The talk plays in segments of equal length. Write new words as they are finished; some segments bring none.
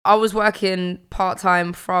I was working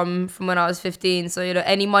part-time from when I was 15, so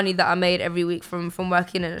any money that I made every week from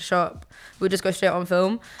working in a shop would just go straight on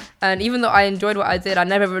film. And even though I enjoyed what I did, I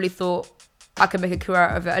never really thought I could make a career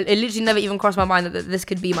out of it. It literally never even crossed my mind that this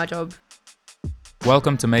could be my job.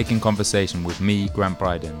 Welcome to Making Conversation with me, Grant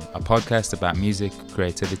Bryden, a podcast about music,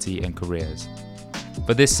 creativity and careers.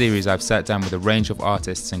 For this series, I've sat down with a range of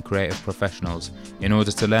artists and creative professionals in order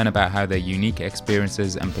to learn about how their unique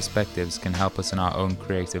experiences and perspectives can help us in our own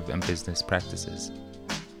creative and business practices.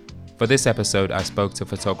 For this episode, I spoke to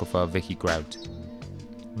photographer Vicky Grout.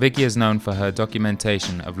 Vicky is known for her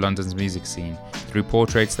documentation of London's music scene through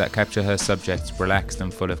portraits that capture her subjects relaxed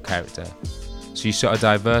and full of character. She shot a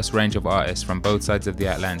diverse range of artists from both sides of the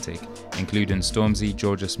Atlantic, including Stormzy,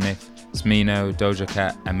 Georgia Smith, Smino, Doja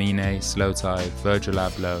Cat, Amine, Slowthai, Virgil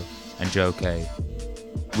Abloh, and Joe K.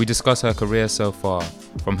 We discuss her career so far,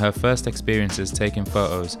 from her first experiences taking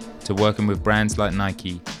photos to working with brands like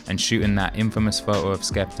Nike and shooting that infamous photo of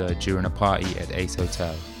Skepta during a party at Ace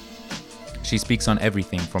Hotel. She speaks on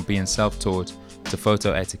everything from being self-taught to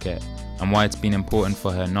photo etiquette and why it's been important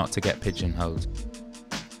for her not to get pigeonholed.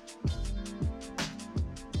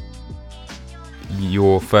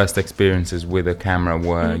 Your first experiences with a camera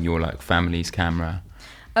were your family's camera?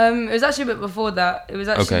 It was actually a bit before that. It was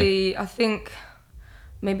actually, I think,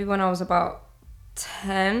 maybe when I was about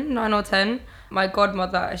 9 or 10. My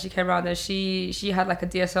godmother actually came around and she had a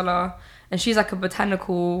DSLR, and she's a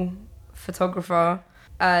botanical photographer.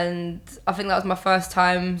 And I think that was my first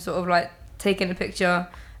time sort of taking a picture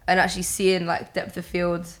and actually seeing depth of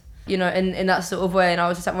field, in that sort of way. And I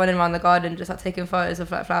was just running around the garden, just taking photos of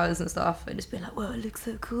flowers and stuff, and just being whoa, it looks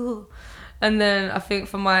so cool. And then I think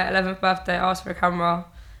for my 11th birthday, I asked for a camera,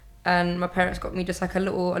 and my parents got me just a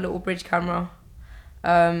little bridge camera.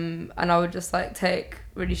 And I would just take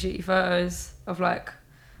really shitty photos of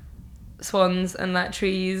swans and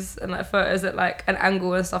trees and photos at an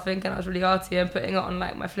angle and stuff, thinking I was really arty, and putting it on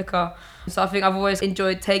my Flickr. So I think I've always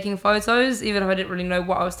enjoyed taking photos, even if I didn't really know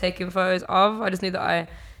what I was taking photos of. I just knew that I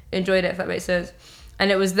enjoyed it, if that makes sense.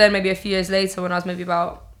 And it was then maybe a few years later, when I was maybe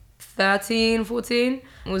about 13, 14,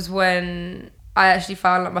 was when I actually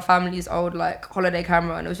found my family's old holiday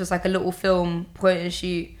camera, and it was just a little film point and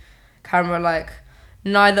shoot camera.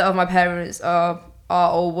 Neither of my parents are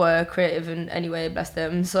or were creative in any way, bless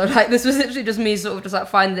them. So this was literally just me sort of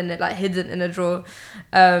just finding it hidden in a drawer.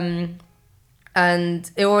 And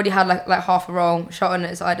it already had half a roll shot on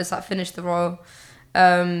it, so I just finished the roll.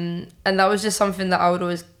 And that was just something that I would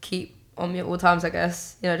always keep on me at all times, I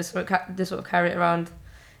guess. Just sort of carry it around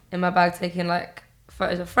in my bag, taking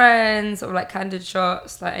photos of friends or candid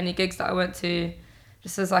shots, any gigs that I went to,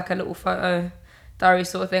 just as a little photo diary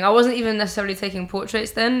sort of thing. I wasn't even necessarily taking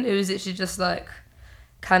portraits then. It was literally just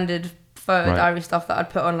candid photo diary stuff that I'd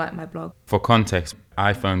put on my blog. For context,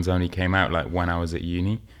 iPhones only came out when I was at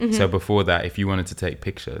uni. Mm-hmm. So before that, if you wanted to take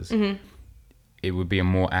pictures, it would be a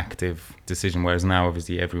more active decision, whereas now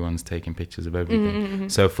obviously everyone's taking pictures of everything. Mm-hmm.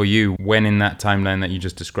 So for you, when in that timeline that you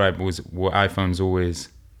just described, were iPhones always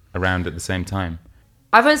around at the same time?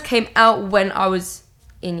 iPhones came out when I was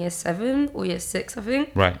in year 7 or year 6, I think.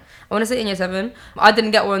 Right. I want to say in year 7. I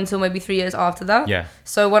didn't get one until maybe 3 years after that. Yeah.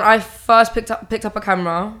 So when I first picked up a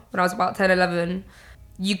camera, when I was about 10, 11,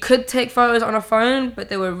 you could take photos on a phone, but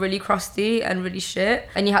they were really crusty and really shit.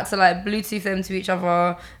 And you had to Bluetooth them to each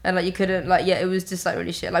other, and you couldn't it was just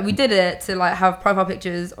really shit. We did it to have profile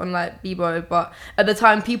pictures on Bebo, but at the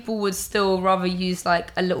time people would still rather use a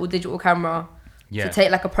little digital camera to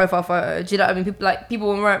take a profile photo. Do you know what I mean? People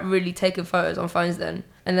weren't really taking photos on phones then.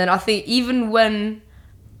 And then I think even when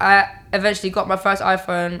I eventually got my first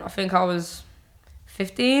iPhone, I think I was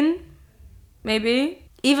 15, maybe.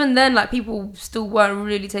 Even then, people still weren't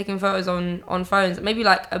really taking photos on phones. Maybe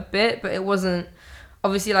a bit, but it wasn't,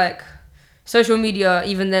 obviously social media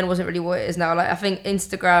even then wasn't really what it is now. I think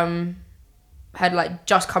Instagram had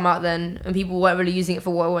just come out then, and people weren't really using it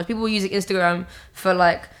for what it was. People were using Instagram for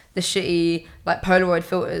the shitty Polaroid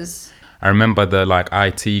filters. I remember the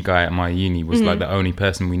IT guy at my uni was the only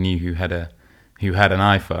person we knew who had an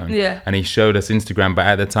iPhone. Yeah. And he showed us Instagram, but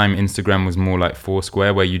at the time Instagram was more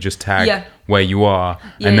Foursquare, where you just tag where you are,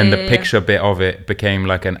 and then the picture bit of it became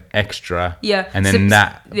an extra. Yeah. And then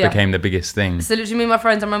that became the biggest thing. So literally me and my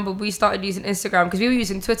friends, I remember we started using Instagram because we were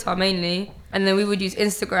using Twitter mainly, and then we would use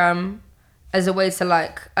Instagram as a way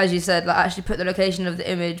to as you said, actually put the location of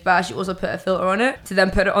the image, but actually also put a filter on it to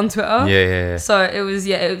then put it on Twitter. Yeah. So it was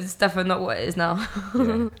definitely not what it is now.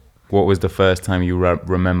 Yeah. What was the first time you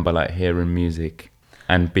remember hearing music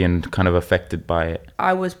and being kind of affected by it?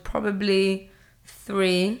 I was probably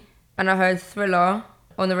 3, and I heard Thriller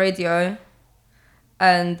on the radio,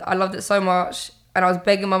 and I loved it so much. and I was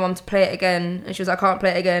begging my mum to play it again, and she was like, I can't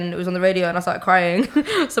play it again. It was on the radio, and I started crying.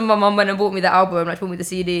 So my mum went and bought me the album, like, bought me the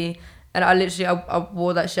CD, and I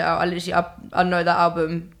wore that shit out. I know that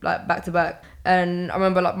album, like, back to back. And I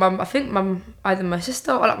remember, like, either my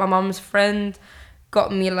sister or, like, my mum's friend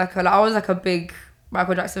got me, like, I was, like, a big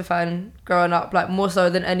Michael Jackson fan growing up, like, more so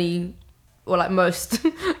than any, or, like, most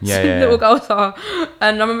little girls are.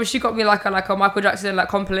 And I remember she got me, like, a Michael Jackson, like,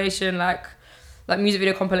 compilation, like music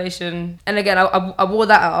video compilation. And again, I wore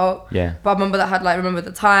that out. Yeah. But I remember that had, like, Remember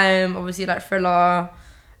the Time, obviously, like, Thriller,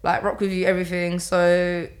 like, Rock With You, everything.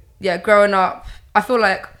 So, yeah, growing up, I feel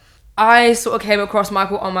like I sort of came across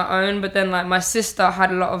Michael on my own, but then, like, my sister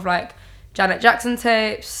had a lot of, like, Janet Jackson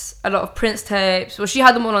tapes, a lot of Prince tapes. Well, she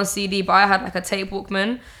had them all on CD, but I had, like, a tape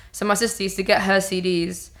Walkman. So my sister used to get her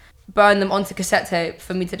CDs, burn them onto cassette tape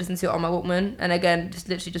for me to listen to it on my Walkman. And again,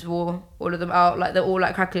 just wore all of them out. Like, they're all,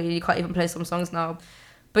 like, crackly. You can't even play some songs now.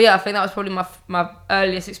 But yeah, I think that was probably my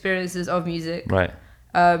earliest experiences of music. Right.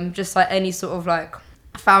 Just, like, any sort of, like,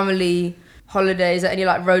 family holidays or any,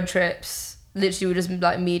 like, road trips. Literally would just be,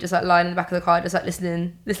 like, me just, like, lying in the back of the car, just, like,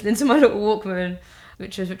 listening to my little Walkman,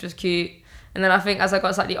 which was cute. And then I think as I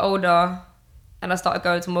got slightly older and I started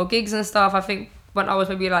going to more gigs and stuff, I think when I was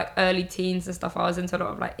maybe, like, early teens and stuff, I was into a lot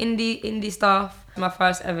of, like, indie stuff. My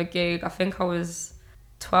first ever gig, I think I was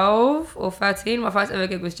 12 or 13. My first ever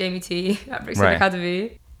gig was Jamie T at Brixton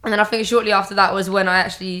Academy. And then I think shortly after that was when I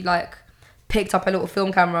actually, like, picked up a little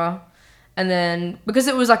film camera. And then, because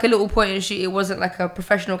it was, like, a little point and shoot, it wasn't, like, a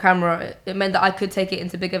professional camera. It meant that I could take it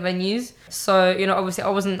into bigger venues. So, you know, obviously I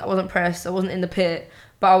wasn't pressed. I wasn't in the pit.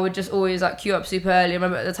 But I would just always, like, queue up super early. I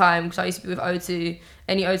remember at the time, because I used to be with O2.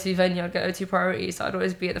 Any O2 venue, I'd get O2 priority. So I'd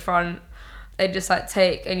always be at the front. They'd just, like,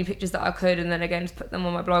 take any pictures that I could and then, again, just put them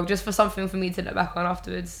on my blog, just for something for me to look back on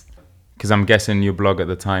afterwards. Because I'm guessing your blog at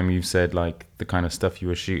the time, you said, like, the kind of stuff you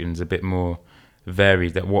were shooting is a bit more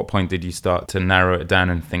varied. At what point did you start to narrow it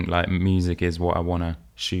down and think, like, music is what I want to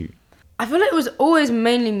shoot? I feel like it was always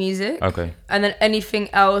mainly music. Okay. And then anything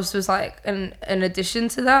else was, like, an addition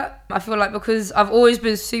to that. I feel like because I've always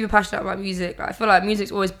been super passionate about music, like, I feel like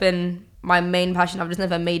music's always been my main passion. I've just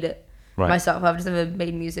never made it myself. I've just never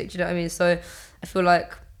made music, do you know what I mean? So I feel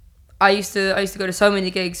like I used to go to so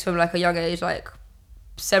many gigs from, like, a young age, like,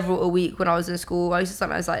 several a week when I was in school. I used to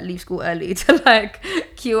sometimes, like, leave school early to, like,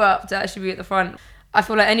 queue up to actually be at the front. I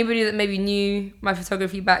feel like anybody that maybe knew my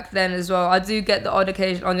photography back then as well, I do get on the odd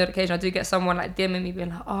occasion, I do get someone, like, DMing me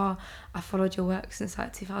being like, oh, I followed your work since,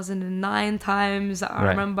 like, 2009 times. I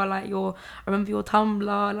remember, like, your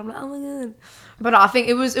Tumblr. And I'm like, oh my God. But I think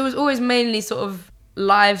it was always mainly sort of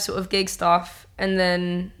live sort of gig stuff, and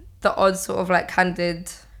then the odd sort of, like, candid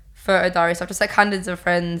photo diary stuff, just, like, candids of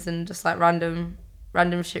friends and just, like, random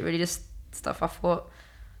shit, really, just stuff I thought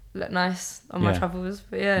looked nice on my travels.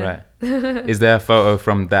 But yeah. Right. Is there a photo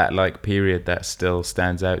from that, like, period that still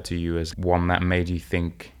stands out to you as one that made you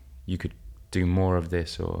think you could do more of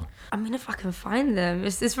this? Or I mean, if I can find them,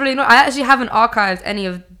 it's really not. I actually haven't archived any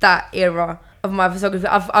of that era of my photography.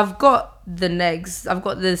 I've got the negs, I've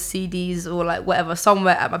got the CDs or, like, whatever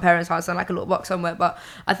somewhere at my parents' house in, like, a little box somewhere. But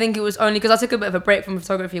I think it was only because I took a bit of a break from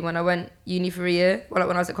photography when I went uni for a year, or, like,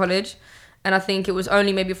 when I was at college. And I think it was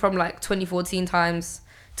only maybe from, like, 2014 times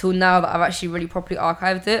till now that I've actually really properly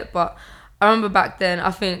archived it. But I remember back then, I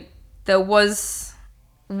think there was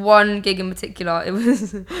one gig in particular. It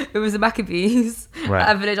was the Maccabees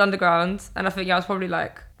at Village Underground. And I think I was probably,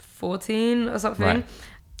 like, 14 or something. Right.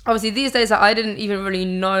 Obviously, these days, like, I didn't even really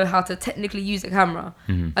know how to technically use a camera.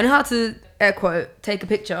 Mm-hmm. I knew how to, air quote, take a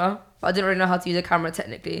picture, but I didn't really know how to use a camera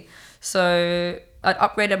technically. So I'd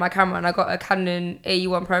upgraded my camera and I got a Canon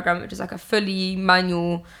AE1 program, which is, like, a fully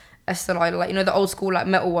manual SLI, like, you know, the old school, like,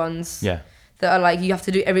 metal ones. Yeah. That are, like, you have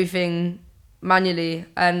to do everything manually.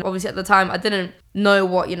 And obviously at the time, I didn't know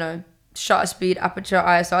what, you know, shutter speed, aperture,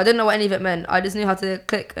 ISO. I didn't know what any of it meant. I just knew how to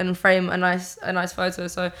click and frame a nice photo.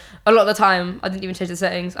 So a lot of the time, I didn't even change the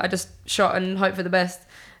settings. I just shot and hoped for the best.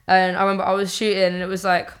 And I remember I was shooting and it was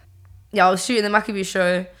like, I was shooting the Maccabee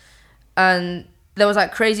show and there was,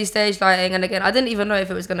 like, crazy stage lighting. And again, I didn't even know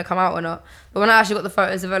if it was going to come out or not. But when I actually got the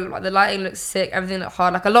photos developed, like, the lighting looked sick, everything looked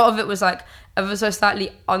hard. Like, a lot of it was, like, ever so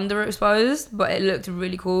slightly underexposed, but it looked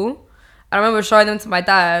really cool. I remember showing them to my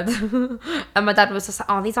dad and my dad was just like,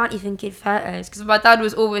 oh, these aren't even good photos. Because my dad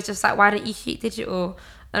was always just like, why don't you shoot digital?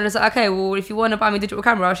 And I was like, okay, well, if you want to buy me a digital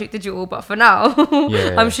camera, I'll shoot digital. But for now,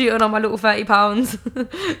 I'm shooting on my little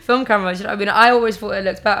 £30 film camera. You know what I mean? I always thought it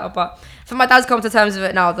looked better. But for my dad's come to terms with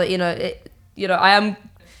it now that, I am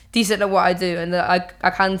decent at what I do and that I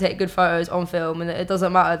can take good photos on film and that it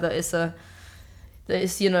doesn't matter that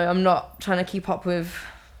I'm not trying to keep up with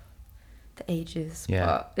the ages. Yeah.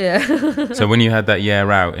 But, yeah. So when you had that year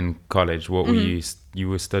out in college, what were you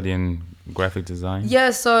were studying graphic design?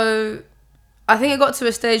 Yeah, so I think it got to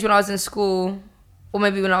a stage when I was in school, or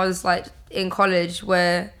maybe when I was like in college,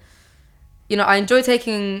 where, you know, I enjoy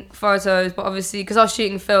taking photos, but obviously because I was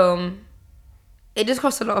shooting film, it just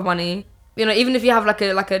costs a lot of money. You know, even if you have like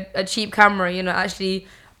a cheap camera, you know, actually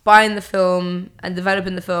buying the film and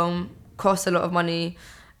developing the film costs a lot of money.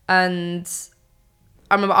 And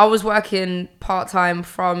I remember I was working part-time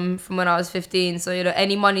from when I was 15, so, you know,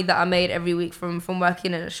 any money that I made every week from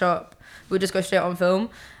working in a shop would just go straight on film.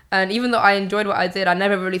 And even though I enjoyed what I did, I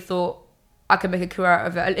never really thought I could make a career out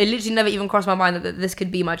of it. It literally never even crossed my mind that this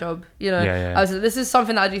could be my job, you know. Yeah. I was like, this is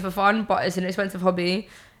something that I do for fun, but it's an expensive hobby.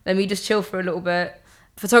 Let me just chill for a little bit.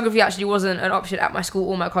 Photography actually wasn't an option at my school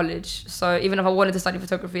or my college, so even if I wanted to study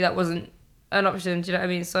photography, that wasn't an option. Do you know what I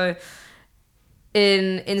mean? So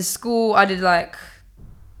in school, I did like,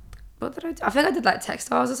 what did I do? I think I did like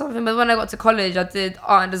textiles or something. But when I got to college, I did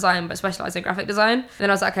art and design, but specialised in graphic design. And then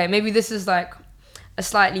I was like, okay, maybe this is like a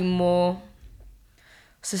slightly more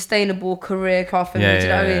sustainable career path for me. Do you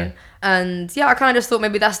know what I mean? And yeah, I kind of just thought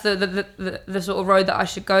maybe that's the sort of road that I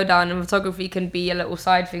should go down, and photography can be a little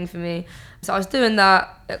side thing for me. So I was doing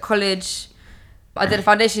that at college. I did a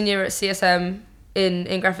foundation year at CSM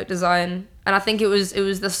in graphic design, and I think it was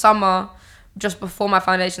the summer just before my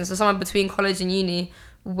foundation, so summer between college and uni,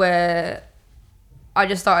 where I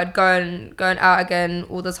just started going out again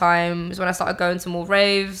all the time. It was when I started going to more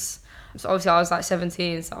raves. So obviously I was like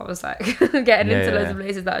 17, so I was like getting into loads of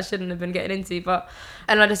places that I shouldn't have been getting into.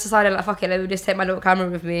 And I just decided like, fuck it, let me just take my little camera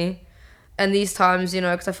with me. And these times, you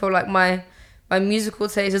know, because I feel like my musical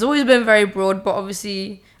taste has always been very broad, but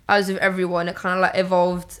obviously as with everyone, it kind of like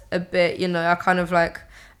evolved a bit. You know, I kind of like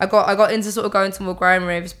I got into sort of going to more grime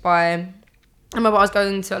raves I remember I was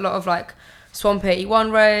going to a lot of like Swamp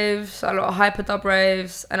 81 raves, a lot of Hyperdub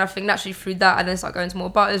raves, and I think naturally through that I then started going to more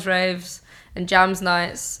Butters raves and Jams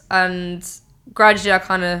nights, and gradually I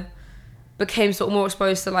kind of became sort of more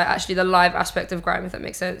exposed to like actually the live aspect of grime, if that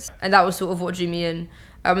makes sense, and that was sort of what drew me in.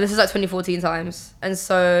 This is like 2014 times, and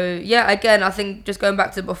so yeah, again I think just going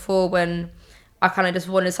back to before when I kind of just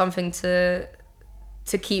wanted something to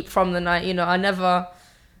keep from the night. You know, I never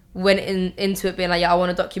went into it being like, yeah, I want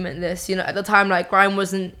to document this. You know, at the time like grime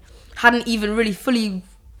hadn't even really fully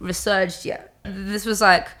resurged yet. This was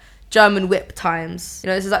like German whip times. You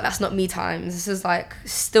know, this is like That's Not Me times. This is like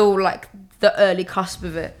still like the early cusp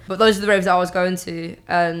of it. But those are the raves that I was going to,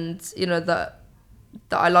 and you know that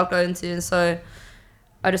I love going to. And so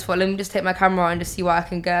I just thought, let me just take my camera and just see what I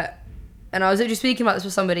can get. And I was actually speaking about this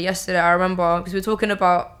with somebody yesterday. I remember because we were talking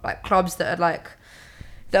about like clubs that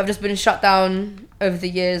have just been shut down over the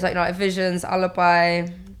years, like, you know, like Visions, Alibi,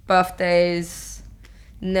 Birthdays,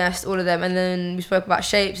 Nest, all of them. And then we spoke about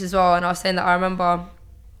Shapes as well, and I was saying that I remember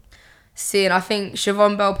seeing, I think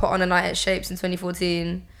Siobhan Bell put on a night at Shapes in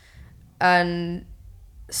 2014, and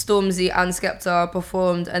Stormzy and Skepta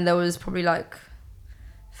performed, and there was probably like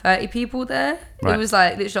 30 people there. Right. It was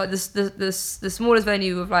like literally like the smallest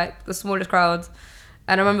venue with like the smallest crowd,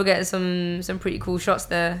 and I remember getting some pretty cool shots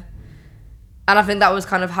there. And I think that was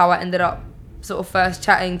kind of how I ended up sort of first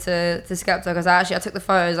chatting to Skepta, because I took the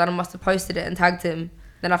photos and I must have posted it and tagged him.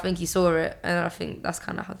 Then I think he saw it, and I think that's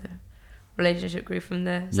kind of how the relationship grew from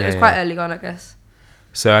there. So it was quite early on, I guess.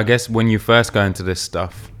 So I guess when you first go into this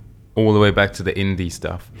stuff, all the way back to the indie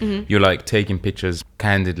stuff, you're like taking pictures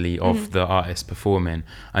candidly of the artist performing,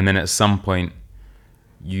 and then at some point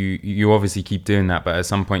you obviously keep doing that, but at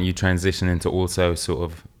some point you transition into also sort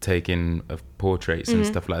of taking portraits and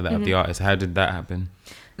stuff like that of the artist. How did that happen?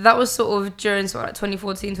 That was sort of during sort of like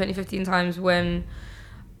 2014, 2015 times when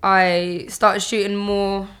I started shooting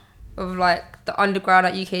more of like the underground,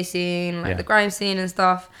 like UK scene, like the grime scene and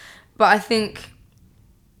stuff. But I think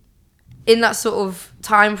in that sort of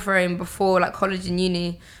time frame before like college and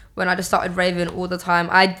uni, when I just started raving all the time,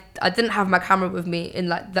 I didn't have my camera with me in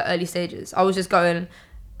like the early stages. I was just going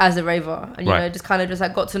as a raver, and you know, just kind of just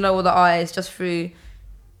like got to know all the artists just through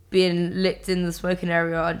being licked in the smoking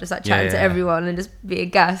area and just like chatting to everyone and just being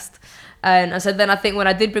gassed. And so then I think when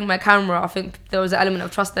I did bring my camera, I think there was an element of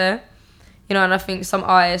trust there, you know, and I think some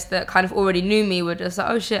artists that kind of already knew me were just like,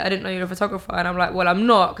 oh shit, I didn't know you're a photographer. And I'm like, well, I'm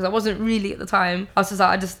not, because I wasn't really at the time. I was just like,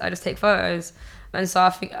 I just take photos. And so I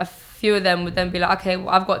think a few of them would then be like, okay, well,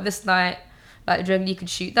 I've got this night, like, do you reckon you could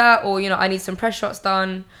shoot that? Or, you know, I need some press shots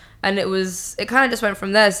done. And it kind of just went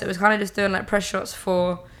from there. So it was kind of just doing like press shots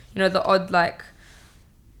for, you know, the odd like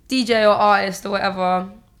DJ or artist or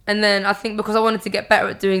whatever. And then I think because I wanted to get better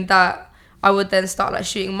at doing that, I would then start like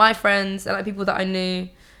shooting my friends and like people that I knew.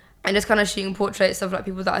 and just kind of shooting portraits of like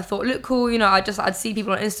people that I thought looked cool. You know, I'd see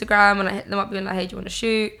people on Instagram and I hit them up being like, hey, do you want to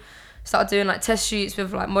shoot? Started doing like test shoots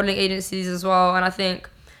with like modeling agencies as well. And I think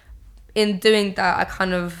in doing that, I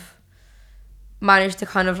kind of managed to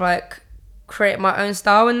kind of like create my own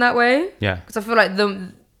style in that way. Yeah. Because I feel like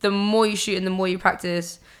the more you shoot and the more you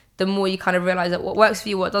practice, the more you kind of realize that what works for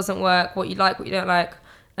you, what doesn't work, what you like, what you don't like,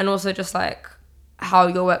 and also just like how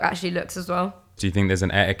your work actually looks as well. Do you think there's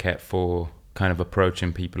an etiquette for kind of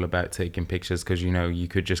approaching people about taking pictures? Because, you know, you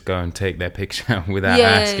could just go and take their picture without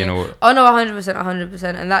asking. Or oh no, 100%.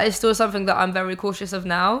 And that is still something that I'm very cautious of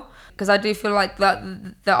now, because I do feel like that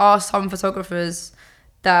there are some photographers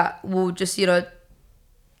that will just, you know,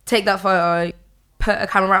 take that photo, put a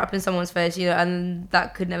camera up in someone's face, you know, and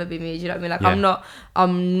that could never be me. Do you know what I mean? Like, yeah.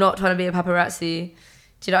 I'm not trying to be a paparazzi.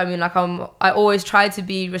 Do you know what I mean? Like, I always try to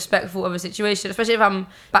be respectful of a situation, especially if I'm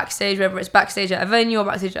backstage, whether it's backstage at a venue or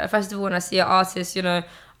backstage at a festival, and I see an artist, you know,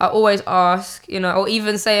 I always ask, you know, or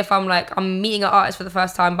even say if I'm meeting an artist for the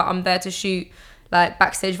first time, but I'm there to shoot like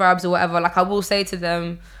backstage vibes or whatever, like I will say to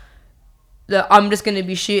them that I'm just going to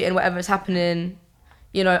be shooting whatever's happening.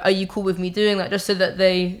 You know, are you cool with me doing that? Just so that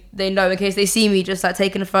they know, in case they see me just like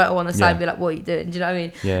taking a photo on the side, be like, what are you doing? Do you know what I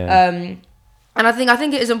mean? Yeah. And I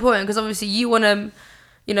think it is important, because obviously you want to,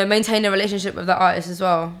 you know, maintain a relationship with that artist as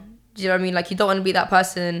well. Do you know what I mean? Like, you don't want to be that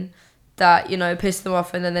person that, you know, piss them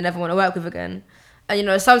off and then they never want to work with again. And, you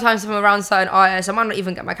know, sometimes if I'm around certain artists, I might not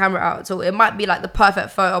even get my camera out. So it might be like the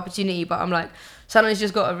perfect photo opportunity, but I'm like, sometimes you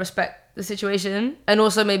just got to respect the situation. And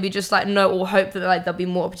also maybe just like know or hope that like there'll be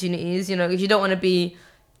more opportunities, you know, because you don't want to be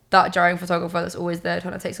that jarring photographer that's always there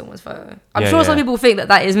trying to take someone's photo. I'm sure some people think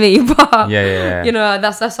that is me, but, you know,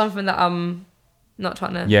 that's something that I'm not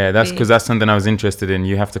trying to that's because that's something I was interested in.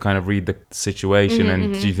 You have to kind of read the situation,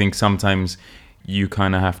 and do you think sometimes you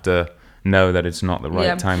kind of have to know that it's not the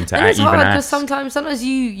right time to it's even hard, ask? because sometimes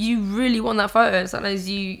you really want that photo, and sometimes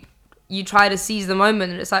you try to seize the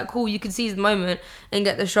moment, and it's like, cool, you can seize the moment and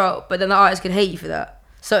get the shot, but then the artist could hate you for that.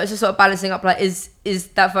 So it's just sort of balancing up, like, is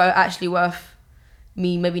that photo actually worth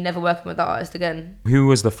me maybe never working with that artist again? Who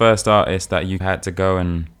was the first artist that you had to go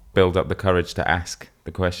and build up the courage to ask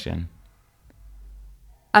the question?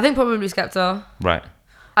 I think probably Skepta. Right.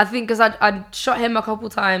 I think because I'd shot him a couple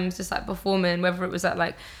times just like performing, whether it was at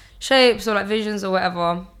like Shapes or like Visions or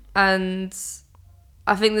whatever. And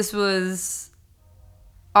I think this was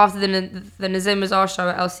after the Nazim Mazar show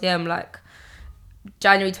at LCM, like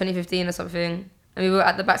January 2015 or something. And we were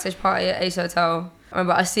at the backstage party at Ace Hotel. I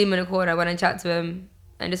remember I see him in a corner, I went and chatted to him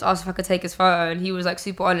and just asked if I could take his photo. And he was like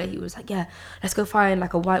super on it. He was like, yeah, let's go find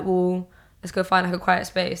like a white wall. Let's go find like a quiet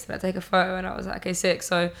space. Then I take a photo, and I was like, okay, sick.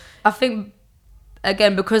 So I think,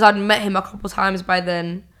 again, because I'd met him a couple times by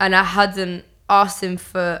then, and I hadn't asked him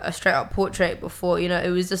for a straight up portrait before, you know, it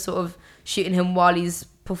was just sort of shooting him while he's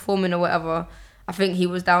performing or whatever. I think he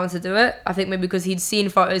was down to do it. I think maybe because he'd seen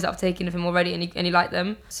photos that I've taken of him already, and he liked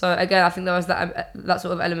them. So again, I think there was that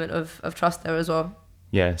sort of element of trust there as well.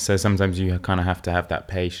 Yeah, so sometimes you kind of have to have that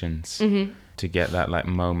patience to get that like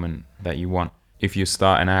moment that you want. If you're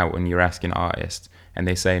starting out and you're asking artists and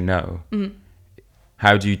they say no,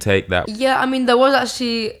 how do you take that? Yeah, I mean, there was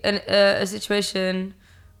actually a situation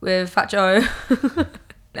with Fat Joe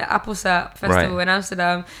at Appelsat Festival in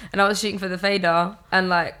Amsterdam, and I was shooting for the Fader, and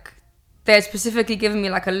like they had specifically given me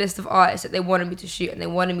like a list of artists that they wanted me to shoot, and they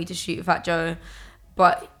wanted me to shoot Fat Joe,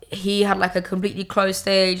 but he had like a completely closed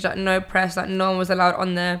stage, like no press, like no one was allowed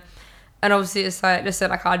on there. And obviously it's like, listen,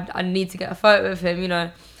 like I need to get a photo of him, you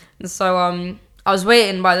know. And so I was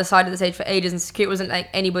waiting by the side of the stage for ages, and security wasn't like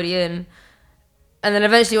anybody in. And then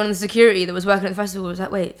eventually one of the security that was working at the festival was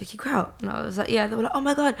like, wait, Vicky Kraut? And I was like, yeah. They were like, oh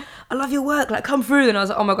my God, I love your work, like come through. And I was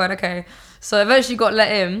like, oh my God, okay. So eventually got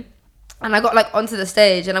let in, and I got like onto the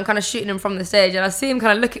stage, and I'm kind of shooting him from the stage, and I see him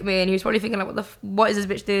kind of look at me, and he was probably thinking like, what is this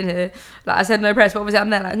bitch doing here? Like I said no press, but obviously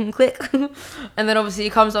I'm there like click. And then obviously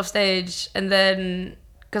he comes off stage, and then,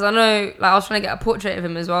 because I know like I was trying to get a portrait of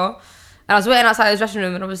him as well, and I was waiting outside his dressing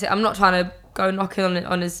room, and obviously I'm not trying to go knocking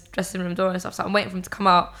on his dressing room door and stuff, so I'm waiting for him to come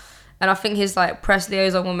out. And I think his like press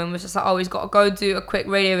liaison woman was just like, oh, he's got to go do a quick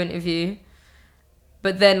radio interview,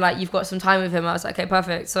 but then like you've got some time with him. I was like, okay,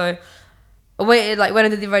 perfect. So I waited, like went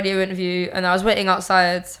and did the radio interview, and I was waiting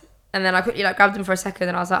outside, and then I quickly like grabbed him for a second,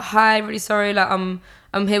 and I was like, hi, really sorry, like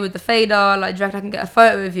I'm here with the Fader, like do you reckon I can get a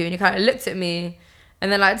photo with you? And he kind of looked at me,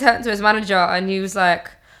 and then like turned to his manager, and he was like,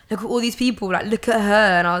 look at all these people, like look at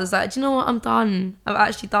her. And I was like, do you know what, I'm done, I'm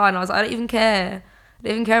actually done. I was like, I don't even care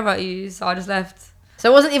about you. So I just left. So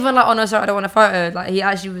it wasn't even like, oh no, sorry, I don't want a photo. Like he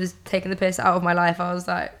actually was taking the piss out of my life. I was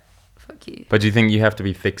like, fuck you. But do you think you have to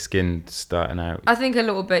be thick-skinned starting out? I think a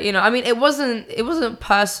little bit, you know. I mean, it wasn't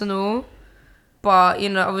personal, But, you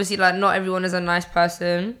know, obviously, like, not everyone is a nice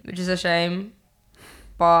person, which is a shame.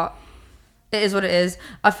 But it is what it is.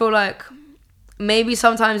 I feel like maybe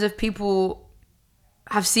sometimes if people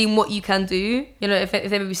have seen what you can do, you know, if they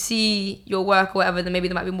maybe see your work or whatever, then maybe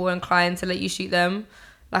they might be more inclined to let you shoot them.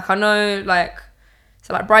 Like, I know, like,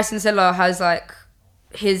 so, like, Bryson Tiller has, like,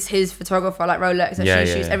 his photographer, like, Rolex, and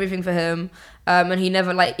she shoots everything for him. And he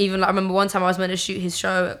never, like, even, like, I remember one time I was meant to shoot his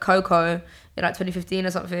show at Coco in, like, 2015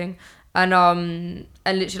 or something. And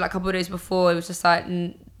literally, like, a couple of days before, it was just, like,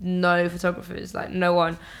 no photographers, like, no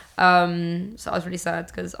one. So I was really sad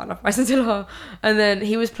because I love Bryson Tiller. And then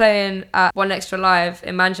he was playing at One Extra Live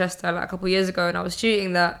in Manchester, like, a couple of years ago, and I was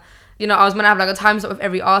shooting that. You know, I was meant to have, like, a time slot with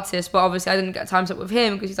every artist, but obviously I didn't get a time slot with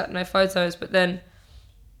him because he's, like, no photos. But then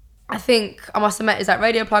I think I must have met his, like,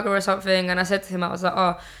 radio plugger or something, and I said to him, I was like,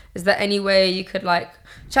 oh, is there any way you could, like,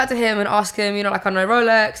 chat to him and ask him, you know, like, I know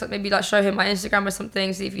Rolex, like, maybe, like, show him my Instagram or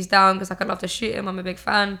something, see if he's down, because, like, I'd love to shoot him, I'm a big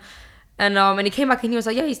fan. And he came back and he was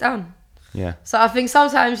like, yeah, he's down. Yeah. So I think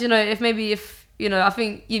sometimes, you know, if you know, I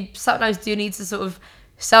think you sometimes do need to sort of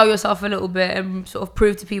sell yourself a little bit and sort of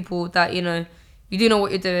prove to people that, you know, you do know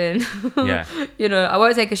what you're doing. Yeah. You know, I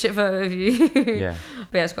won't take a shit photo of you. Yeah.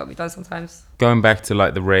 But yeah, it's got to be done sometimes. Going back to,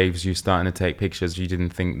 like, the raves, you starting to take pictures, you didn't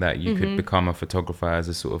think that you could become a photographer as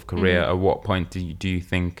a sort of career. At what point do you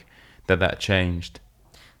think that changed?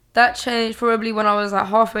 That changed probably when I was, like,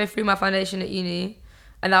 halfway through my foundation at uni.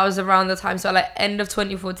 And that was around the time, so, like, end of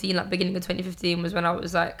 2014, like, beginning of 2015 was when I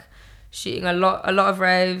was, like, shooting a lot of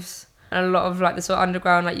raves and a lot of, like, the sort of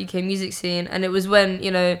underground, like, UK music scene. And it was when,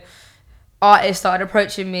 you know, artists started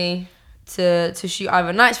approaching me to shoot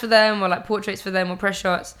either nights for them or, like, portraits for them or press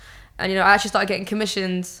shots. And, you know, I actually started getting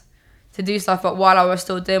commissions to do stuff, but while I was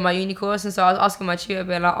still doing my uni course. And so I was asking my tutor,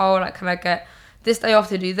 being like, oh, like, can I get this day off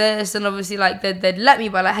to do this? And obviously, like, they'd let me,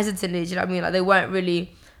 but, like, hesitantly, do you know what I mean? Like, they weren't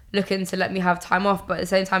really looking to let me have time off, but at the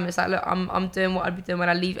same time, it's like, look, I'm doing what I'd be doing when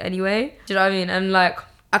I leave anyway. Do you know what I mean? And, like,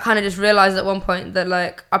 I kind of just realised at one point that,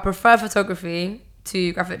 like, I prefer photography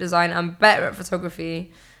to graphic design. I'm better at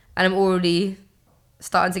photography, and I'm already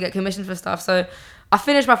starting to get commissioned for stuff. So I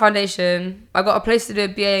finished my foundation. I got a place to do a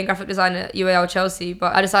BA in graphic design at UAL Chelsea,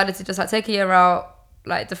 but I decided to just, like, take a year out,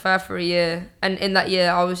 like, defer for a year. And in that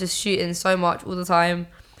year, I was just shooting so much all the time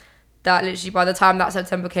that literally by the time that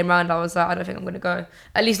September came around, I was like, I don't think I'm going to go.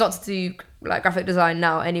 At least not to do, like, graphic design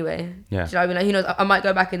now anyway. Yeah. Do you know what I mean? Like, who knows, I might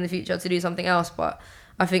go back in the future to do something else, but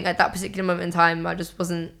I think at that particular moment in time, it just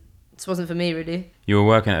wasn't for me, really. You were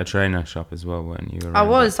working at a trainer shop as well, weren't you? I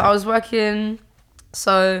was working,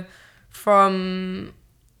 so from,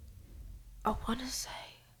 I want to say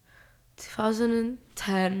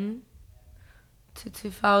 2010 to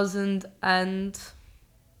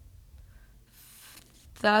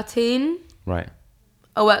 2013. Right.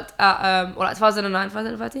 I worked at, 2009,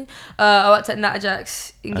 2013. I worked at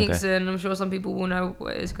Natterjacks in Kingston. I'm sure some people will know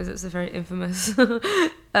what it is because it's a very infamous,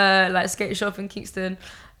 like, skate shop in Kingston.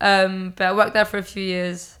 But I worked there for a few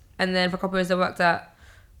years. And then for a couple of years I worked at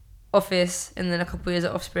Office. And then a couple of years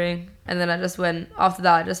at Offspring. And then after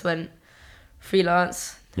that I just went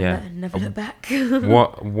freelance. Yeah. Never looked back.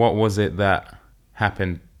 What was it that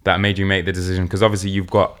happened that made you make the decision? Because obviously you've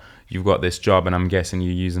got this job, and I'm guessing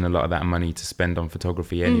you're using a lot of that money to spend on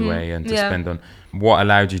photography anyway, and to spend on. What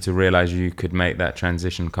allowed you to realize you could make that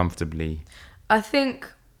transition comfortably? I think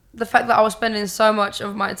the fact that I was spending so much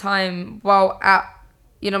of my time while at,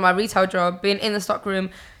 you know, my retail job, being in the stockroom,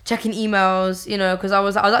 checking emails, you know, because I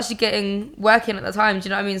was actually working at the time, do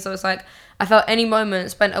you know what I mean? So it's like, I felt any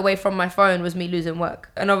moment spent away from my phone was me losing work.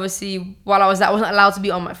 And obviously, while I was there, I wasn't allowed to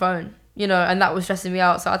be on my phone, you know, and that was stressing me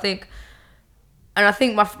out. So I think my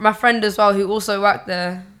friend as well, who also worked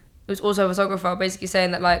there, who was also a photographer, basically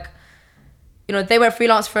saying that, like, you know, they went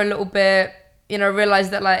freelance for a little bit, you know,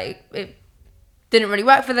 realised that, like, it didn't really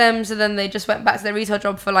work for them. So then they just went back to their retail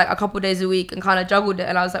job for, like, a couple of days a week and kind of juggled it.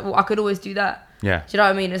 And I was like, well, I could always do that. Yeah. Do you know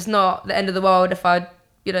what I mean? It's not the end of the world if I,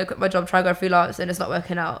 you know, quit my job, try to go freelance and it's not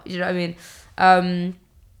working out. Do you know what I mean?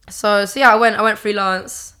 So yeah, I went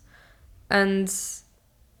freelance, and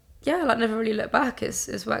yeah, like, never really looked back.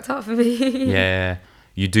 It's worked out for me. Yeah.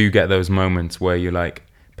 You do get those moments where you're, like,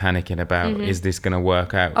 panicking about, is this going to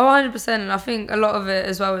work out? Oh, 100%. And I think a lot of it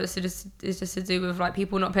as well is just to do with, like,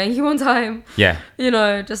 people not paying you on time. Yeah. You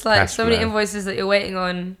know, just, like, Cash so many flow. invoices that you're waiting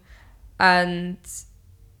on. And,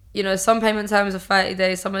 you know, some payment terms are 30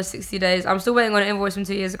 days, some are 60 days. I'm still waiting on an invoice from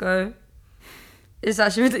 2 years ago. It's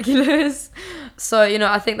actually ridiculous. So, you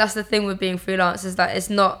know, I think that's the thing with being freelance, is that it's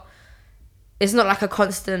not like a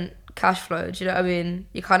constant cash flow. Do you know what I mean?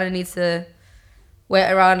 You kind of need to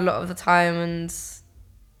wait around a lot of the time, and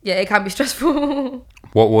yeah, it can be stressful.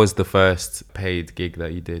 What was the first paid gig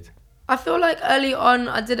that you did? I feel like early on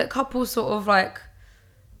I did a couple sort of like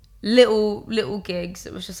little gigs.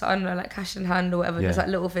 It was just, I don't know, like cash in hand or whatever. Just like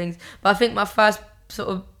little things. But I think my first sort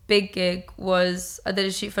of big gig was I did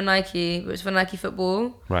a shoot for Nike, which was for Nike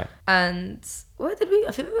football. Right. And where did we?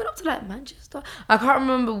 I think we went up to like Manchester. I can't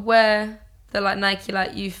remember where the like Nike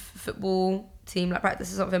like youth football team like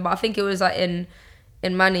practice or something, but I think it was like in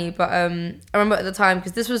Manny. But I remember at the time,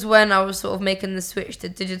 because this was when I was sort of making the switch to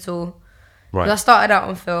digital. Right. I started out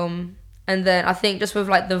on film, and then I think just with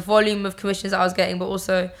like the volume of commissions that I was getting, but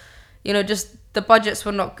also, you know, just the budgets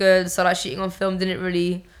were not good, so like shooting on film didn't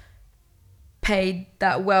really pay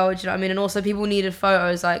that well, do you know what I mean? And also people needed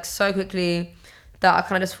photos like so quickly that I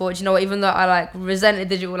kind of just thought, you know what, even though I like resented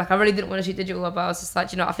digital, like I really didn't want to shoot digital, but I was just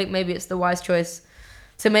like, you know, I think maybe it's the wise choice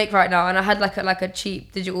to make right now. And I had like a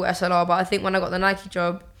cheap digital SLR, but I think when I got the Nike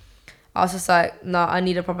job, I was just like, no, I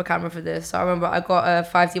need a proper camera for this. So I remember I got a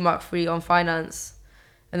 5D Mark III on finance,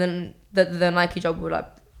 and then the Nike job would like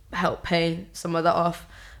help pay some of that off.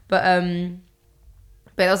 But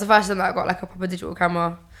that was the first time that I got like a proper digital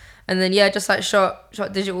camera. And then just like shot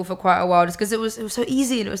digital for quite a while, just because it was so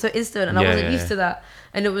easy and it was so instant, and I wasn't used to that,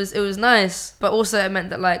 and it was nice. But also it meant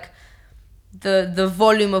that like the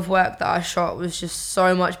volume of work that I shot was just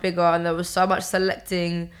so much bigger, and there was so much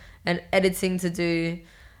selecting and editing to do.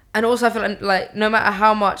 And also I feel like no matter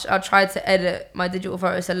how much I tried to edit my digital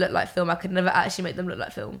photos to look like film, I could never actually make them look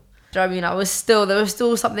like film. Do you know what I mean? there was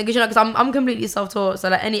still something, because, you know, because I'm completely self-taught, so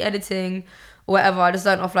like any editing or whatever, I just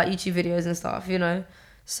learned off like YouTube videos and stuff, you know.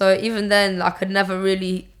 So even then, I could never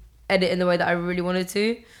really edit in the way that I really wanted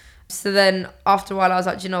to. So then after a while, I was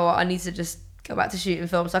like, do you know what? I need to just go back to shooting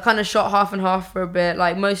film. So I kind of shot half and half for a bit.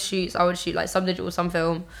 Like most shoots, I would shoot like some digital, some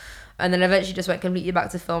film, and then eventually just went completely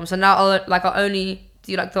back to film. So now I'll only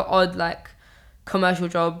do like the odd like commercial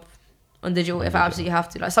job on digital if I absolutely have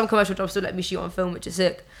to. Like some commercial jobs still let me shoot on film, which is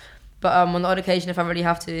sick. But on the odd occasion, if I really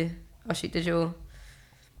have to, I'll shoot digital.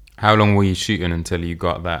 How long were you shooting until you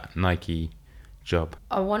got that Nike job?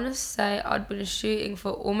 I want to say I'd been shooting for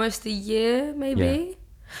almost a year, maybe. Yeah.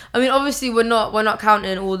 I mean, obviously we're not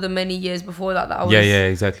counting all the many years before that I was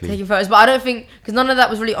exactly taking photos. But I don't think, because none of that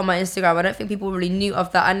was really on my Instagram, I don't think people really knew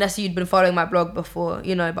of that unless you'd been following my blog before,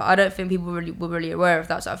 you know. But I don't think people were really aware of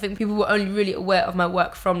that. So I think people were only really aware of my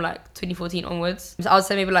work from like 2014 onwards. So I would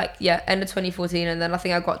say maybe like end of 2014, and then I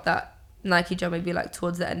think I got that Nike job maybe like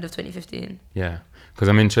towards the end of 2015. Yeah, because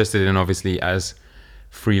I'm interested in, obviously, as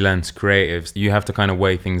freelance creatives, you have to kind of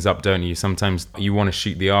weigh things up, don't you? Sometimes you want to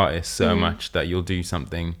shoot the artist so much that you'll do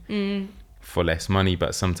something for less money,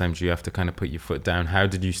 but sometimes you have to kind of put your foot down. How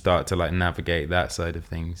did you start to like navigate that side of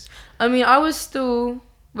things? I mean, I was still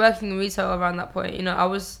working in retail around that point, you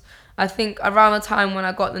know. I think around the time when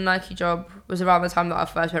I got the Nike job was around the time that I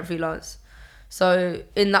first went freelance. So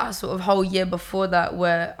in that sort of whole year before that,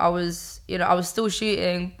 where I was still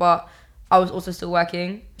shooting, but I was also still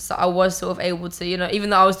working. So I was sort of able to, you know,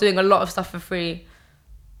 even though I was doing a lot of stuff for free,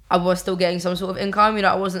 I was still getting some sort of income. You know,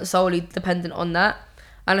 I wasn't solely dependent on that.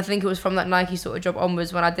 And I think it was from that Nike sort of job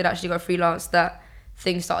onwards, when I did actually go freelance, that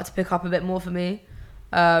things started to pick up a bit more for me.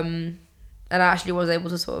 And I actually was able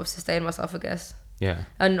to sort of sustain myself, I guess. Yeah.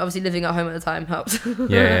 And obviously living at home at the time helped.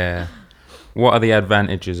 Yeah. What are the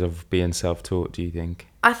advantages of being self-taught, do you think?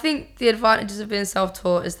 I think the advantages of being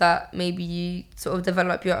self-taught is that maybe you sort of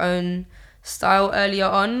develop your own style earlier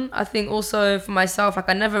on. I think also for myself, like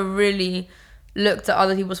I never really looked at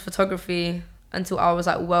other people's photography until I was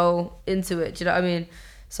like well into it, do you know what I mean?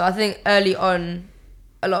 So I think early on,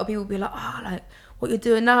 a lot of people be like, oh, like what you're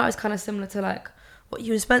doing now is kind of similar to like what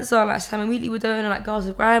you and Spencer, like Sam and Wheatley were doing, and like Girls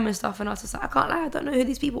with Grime and stuff. And I was just like, I can't lie, I don't know who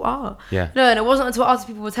these people are. Yeah. No, and it wasn't until other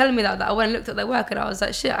people were telling me that I went and looked at their work, and I was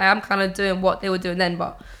like, shit, I am kind of doing what they were doing then,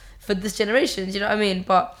 but for this generation, do you know what I mean?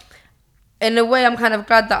 But in a way, I'm kind of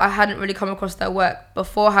glad that I hadn't really come across their work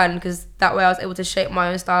beforehand, because that way I was able to shape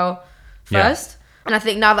my own style first. Yeah. And I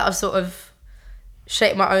think now that I've sort of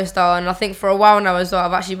shaped my own style, and I think for a while now as well,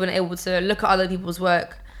 I've actually been able to look at other people's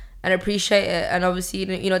work and appreciate it, and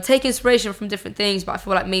obviously, you know, take inspiration from different things. But I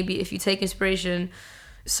feel like maybe if you take inspiration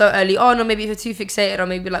so early on, or maybe if you're too fixated on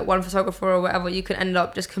maybe like one photographer or whatever, you can end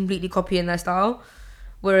up just completely copying their style.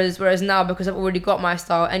 Whereas now, because I've already got my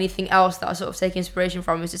style, anything else that I sort of take inspiration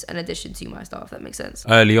from is just an addition to my style, if that makes sense.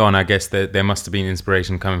 Early on, I guess there must have been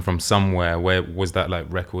inspiration coming from somewhere. Where was that, like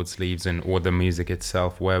record sleeves or the music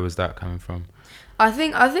itself? Where was that coming from? I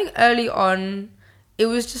think early on, it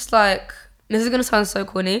was just like, this is gonna sound so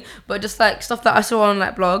corny, but just like stuff that I saw on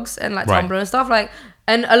like blogs and like Tumblr and stuff, like,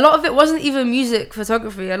 and a lot of it wasn't even music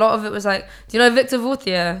photography. A lot of it was like, do you know Victor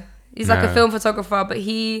Vautier? He's like a film photographer, but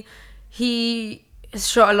he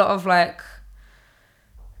shot a lot of like,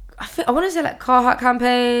 I want to say like Carhartt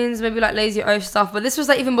campaigns, maybe like Lazy Oaf stuff, but this was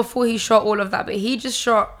like even before he shot all of that. But he just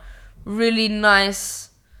shot really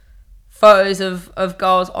nice photos of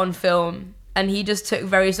girls on film, and he just took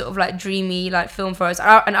very sort of like dreamy like film photos.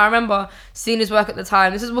 And I remember seeing his work at the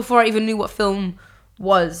time. This is before I even knew what film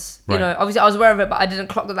was. You know, obviously I was aware of it, but I didn't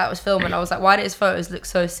clock that was film. And I was like, why did his photos look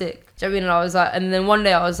so sick? Do you know what I mean? And I was like, and then one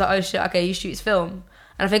day I was like, oh shit, okay, he shoots film.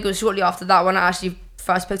 And I think it was shortly after that when I actually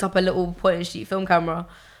first picked up a little point and shoot film camera.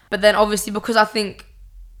 But then obviously because I think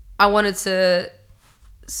I wanted to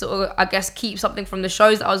sort of, I guess, keep something from the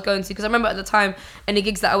shows that I was going to, because I remember at the time, any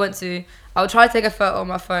gigs that I went to, I would try to take a photo on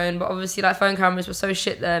my phone, but obviously like phone cameras were so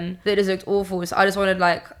shit then that it just looked awful. So I just wanted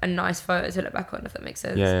like a nice photo to look back on, if that makes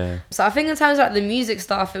sense. Yeah. So I think in terms of like the music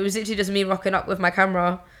stuff, it was literally just me rocking up with my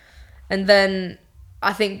camera. And then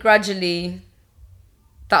I think gradually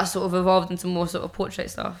that sort of evolved into more sort of portrait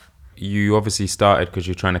stuff. You obviously started because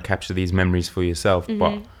you're trying to capture these memories for yourself,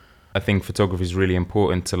 but I think photography is really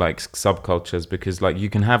important to like subcultures, because like you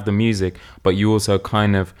can have the music, but you also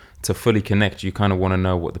kind of, to fully connect, you kind of want to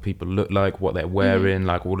know what the people look like, what they're wearing,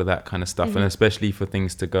 like all of that kind of stuff. And especially for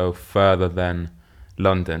things to go further than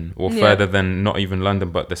London, or further than not even London,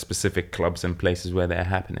 but the specific clubs and places where they're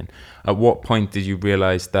happening. At what point did you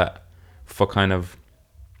realize that for kind of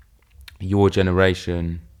your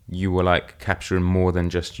generation, you were like capturing more than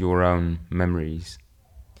just your own memories?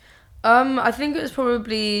 I think it was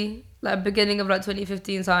probably like beginning of like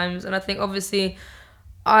 2015 times, and I think obviously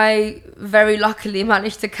I very luckily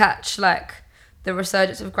managed to catch like the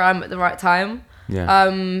resurgence of grime at the right time. Yeah.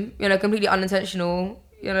 You know, completely unintentional.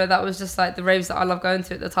 You know, that was just like the raves that I loved going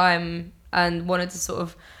to at the time, and wanted to sort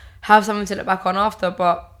of have something to look back on after.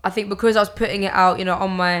 But I think because I was putting it out, you know,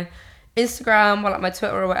 on my Instagram or like my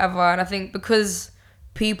Twitter or whatever, and I think because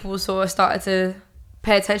people sort of started to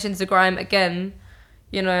pay attention to grime again,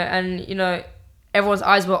 you know, and, you know, everyone's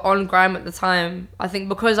eyes were on grime at the time. I think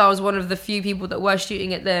because I was one of the few people that were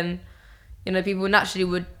shooting it then, you know, people naturally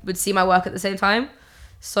would see my work at the same time.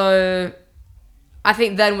 So I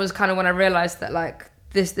think then was kind of when I realised that, like,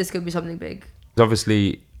 this could be something big.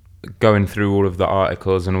 Obviously, going through all of the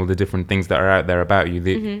articles and all the different things that are out there about you,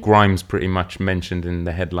 the grime's pretty much mentioned in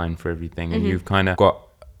the headline for everything. And you've kind of got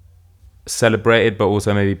celebrated but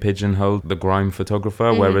also maybe pigeonholed the grime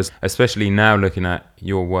photographer, whereas especially now looking at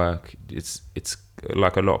your work, it's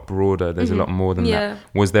like a lot broader. There's a lot more than that.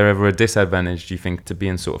 Was there ever a disadvantage, do you think, to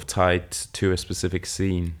being sort of tied to a specific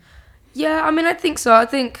scene? Yeah, I mean, I think so. I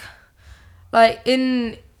think like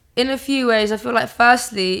in a few ways, I feel like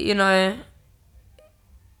firstly, you know,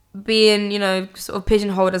 being, you know, sort of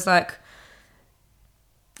pigeonholed as like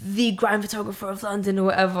the grime photographer of London or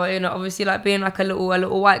whatever, you know, obviously like being like a little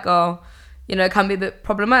white girl, you know, can be a bit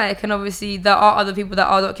problematic. And obviously there are other people that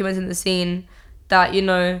are documenting the scene that, you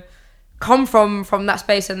know, come from that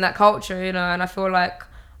space and that culture, you know, and I feel like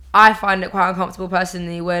I find it quite uncomfortable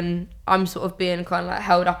personally when I'm sort of being kind of like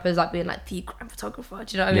held up as like being like the grime photographer,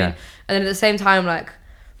 do you know what I mean? And then at the same time, like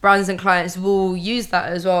brands and clients will use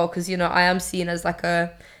that as well, because, you know, I am seen as like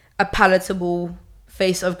a palatable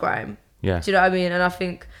face of grime. Yeah. Do you know what I mean? And I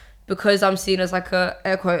think because I'm seen as like a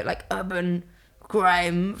air quote like urban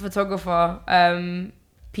grime photographer,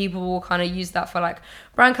 people will kind of use that for like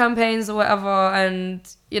brand campaigns or whatever, and,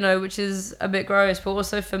 you know, which is a bit gross. But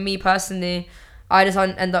also for me personally, I just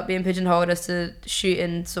end up being pigeonholed as to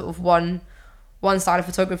shooting sort of one style of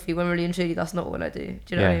photography, when really and truly that's not what I do.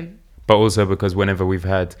 Do you know what I mean? But also because whenever we've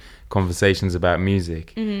had conversations about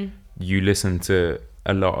music, you listen to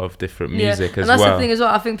a lot of different music as well. And that's the thing as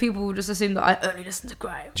well. I think people will just assume that I only listen to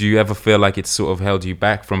grime. Do you ever feel like it's sort of held you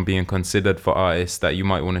back from being considered for artists that you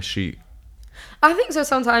might want to shoot? I think so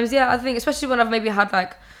sometimes, yeah. I think especially when I've maybe had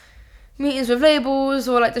like meetings with labels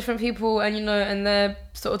or like different people, and, you know, and they're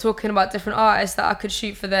sort of talking about different artists that I could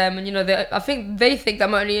shoot for them, and, you know, I think they think that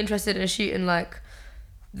I'm only interested in shooting like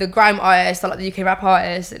the grime artists or like the UK rap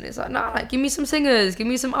artists, and it's like, nah, like give me some singers, give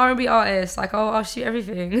me some R&B artists, like I'll shoot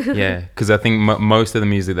everything. Yeah, because I think most of the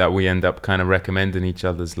music that we end up kind of recommending each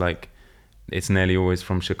other's like, it's nearly always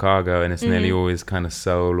from Chicago, and it's nearly always kind of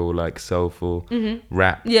soul or like soulful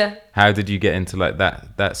rap. Yeah. How did you get into like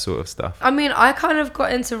that sort of stuff? I mean, I kind of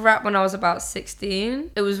got into rap when I was about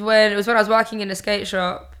 16. It was when I was working in a skate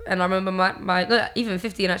shop, and I remember my even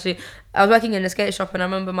 15 actually. I was working in a skate shop, and I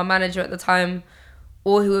remember my manager at the time,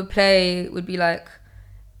 all he would play would be like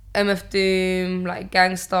MF Doom, like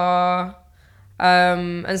Gangstar,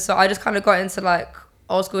 and so I just kind of got into like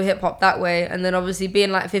old school hip hop that way. And then obviously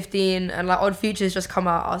being like 15 and like Odd Future's just come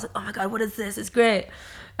out, I was like, oh my god, what is this? It's great.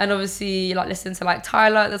 And obviously like listening to like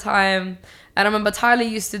Tyler at the time, and I remember Tyler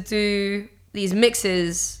used to do these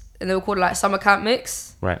mixes, and they were called like Summer Camp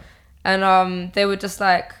Mix. Right. And they would just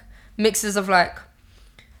like mixes of like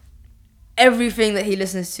everything that he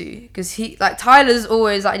listens to, because he like Tyler's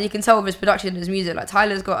always like, you can tell with his production and his music, like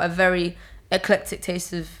Tyler's got a very eclectic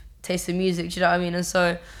taste of music, do you know what I mean? And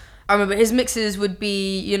so I remember his mixes would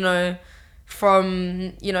be, you know,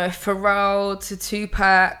 from, you know, Pharrell to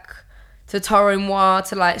Tupac to Toro Noir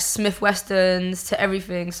to like Smith Westerns to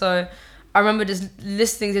everything. So I remember just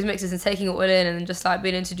listening to his mixes and taking it all in, and just like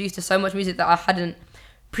being introduced to so much music that I hadn't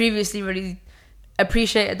previously really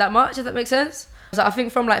appreciated that much, if that makes sense. So I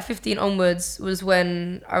think from like 15 onwards was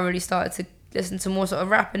when I really started to listen to more sort of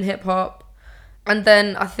rap and hip hop. And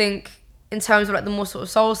then I think in terms of like the more sort of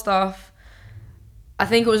soul stuff, I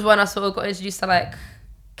think it was when I sort of got introduced to like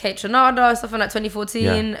Kate Trinada, stuff in like 2014.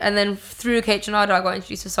 Yeah. And then through Kate Trinada, I got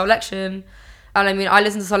introduced to Soulection. And I mean, I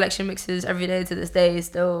listen to Soulection mixes every day to this day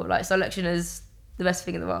still. Like, Soulection is the best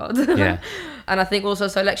thing in the world. Yeah. And I think also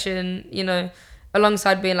Soulection, you know,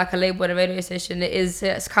 alongside being like a label and a radio station,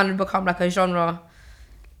 it's kind of become like a genre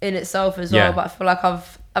in itself as well. But I feel like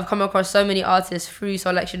I've come across so many artists through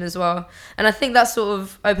Soulection as well. And I think that sort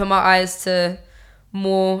of opened my eyes to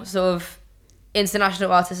more sort of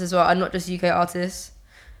international artists as well, and not just UK artists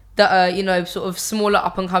that are, you know, sort of smaller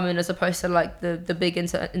up and coming, as opposed to like the big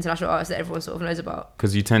international artists that everyone sort of knows about.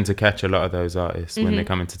 Because you tend to catch a lot of those artists when they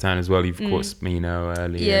come into town as well. You've caught Smino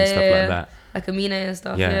earlier and stuff like that. Like Amine and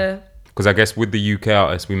stuff, yeah. Because I guess with the UK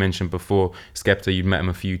artists we mentioned before, Skepta, you'd met him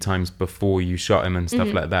a few times before you shot him and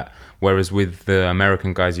stuff like that. Whereas with the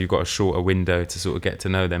American guys, you've got a shorter window to sort of get to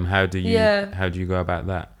know them. How do you go about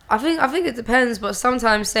that? I think it depends, but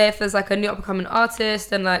sometimes, say if there's like a new up and coming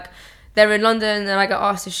artist and like they're in London and I get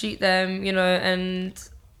asked to shoot them, you know, and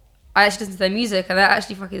I actually listen to their music and they're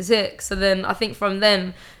actually fucking sick. So then I think from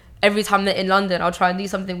then, every time they're in London, I'll try and do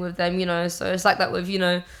something with them, you know. So it's like that with, you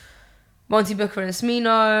know, Monty Booker and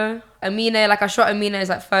Smino, Amine. Like I shot Amine's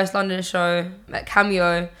like first London show at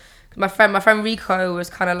Cameo. My friend Rico was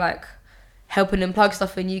kind of like helping him plug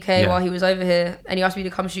stuff in UK while he was over here, and he asked me to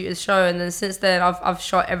come shoot his show. And then since then, I've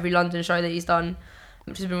shot every London show that he's done,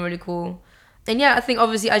 which has been really cool. And yeah, I think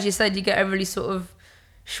obviously, as you said, you get a really sort of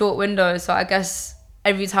short window. So I guess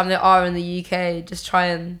every time they are in the UK, just try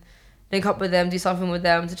and link up with them, do something with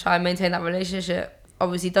them to try and maintain that relationship.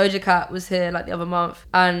 Obviously, Doja Cat was here like the other month,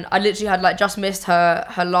 and I literally had like just missed her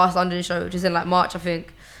last London show, which is in like March, I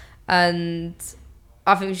think. And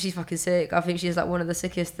I think she's fucking sick. I think she's like one of the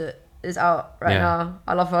sickest that is out right now.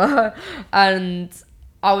 I love her. And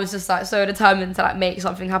I was just like so determined to like make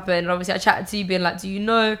something happen. And obviously I chatted to you being like, do you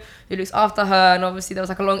know who looks after her? And obviously there was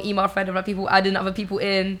like a long email thread of like people adding other people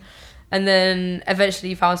in, and then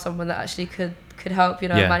eventually found someone that actually could help, you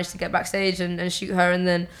know. Managed to get backstage and shoot her, and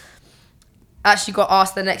then actually got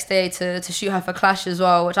asked the next day to shoot her for Clash as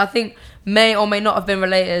well, which I think may or may not have been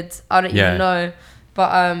related. I don't even know.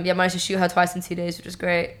 But managed to shoot her twice in 2 days, which was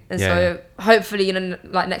great. And so hopefully, you know,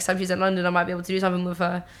 like next time she's in London, I might be able to do something with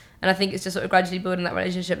her. And I think it's just sort of gradually building that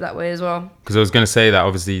relationship that way as well. Because I was going to say that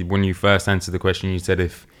obviously when you first answered the question, you said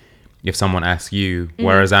if someone asks you,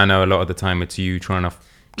 whereas I know a lot of the time it's you trying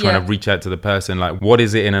to reach out to the person. Like, what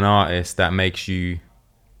is it in an artist that makes you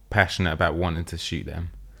passionate about wanting to shoot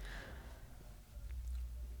them?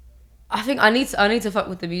 I think I need to fuck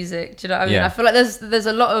with the music. Do you know what I mean? I feel like there's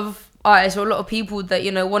a lot of artists or a lot of people that,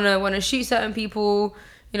 you know, wanna shoot certain people,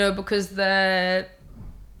 you know, because they're,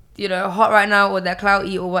 you know, hot right now or they're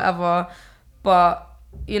clouty or whatever. But,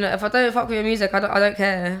 you know, if I don't fuck with your music, I don't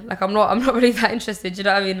care. Like I'm not really that interested. Do you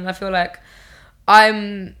know what I mean? And I feel like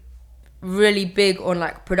I'm really big on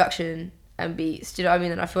like production and beats. Do you know what I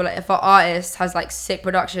mean? And I feel like if an artist has like sick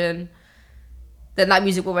production, then that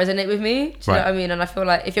music will resonate with me. Do you know what I mean? And I feel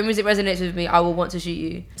like if your music resonates with me, I will want to shoot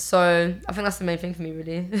you. So I think that's the main thing for me,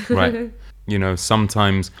 really. Right. You know,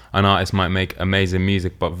 sometimes an artist might make amazing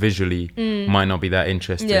music, but visually might not be that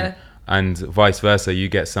interesting. Yeah. And vice versa, you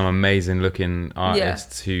get some amazing looking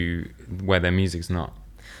artists where their music's not.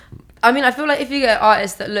 I mean, I feel like if you get an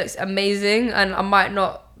artist that looks amazing, and I might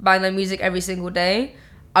not bang their music every single day,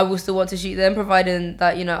 I will still want to shoot them, providing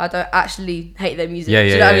that, you know, I don't actually hate their music. Do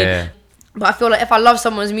you know what I mean? Yeah. But I feel like if I love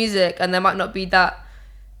someone's music and they might not be that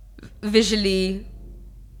visually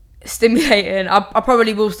stimulating, I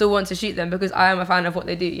probably will still want to shoot them because I am a fan of what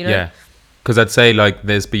they do, you know? Yeah. Because I'd say like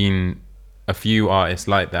there's been a few artists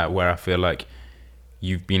like that where I feel like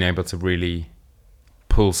you've been able to really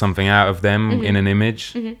pull something out of them in an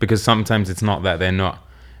image. Because sometimes it's not that they're not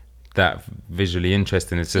that visually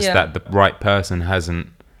interesting, it's just that the right person hasn't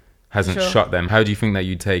shot them. How do you think that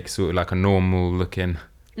you take sort of like a normal looking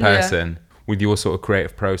person with your sort of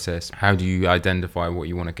creative process? How do you identify what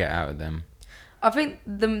you want to get out of them? I think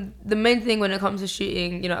the main thing when it comes to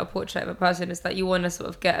shooting, you know, a portrait of a person is that you want to sort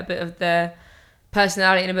of get a bit of their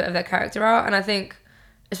personality and a bit of their character out. And I think,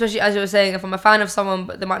 especially as you were saying, if I'm a fan of someone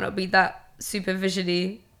but they might not be that super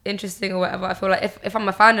visually interesting or whatever, I feel like if I'm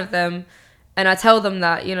a fan of them and I tell them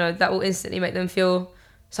that, you know, that will instantly make them feel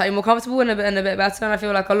slightly more comfortable and a bit better. And I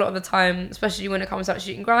feel like a lot of the time, especially when it comes to like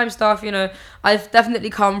shooting grime stuff, you know, I've definitely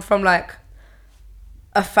come from like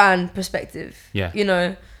a fan perspective, you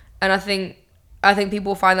know, and I think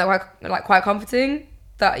people find that quite comforting,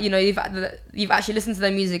 that, you know, you've actually listened to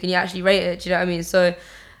their music and you actually rate it. Do you know what I mean? So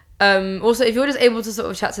also, if you're just able to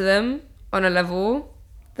sort of chat to them on a level,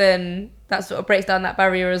 then that sort of breaks down that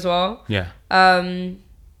barrier as well. And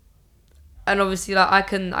obviously, like I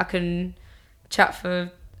can chat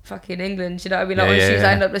for fucking England. Do you know what I mean? Like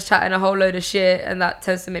I end up just chatting a whole load of shit, and that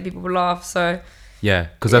tends to make people laugh. So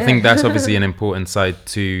because I think that's obviously an important side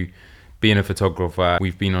to being a photographer.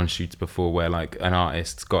 We've been on shoots before where like an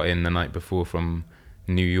artist got in the night before from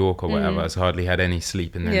New York or whatever, has hardly had any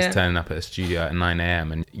sleep, and then is turning up at a studio at 9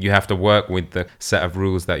 a.m. and you have to work with the set of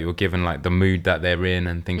rules that you're given, like the mood that they're in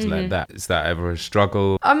and things like that. Is that ever a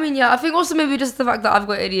struggle? I mean, I think also maybe just the fact that I've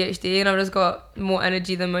got ADHD and I've just got more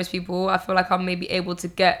energy than most people. I feel like I'm maybe able to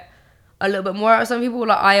get a little bit more out of some people.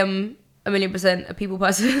 Like I am 1,000,000% a people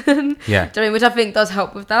person. Do you know what I mean? Which I think does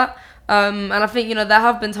help with that. And I think, you know, there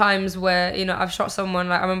have been times where, you know, I've shot someone,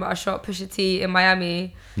 like I remember I shot Pusha T in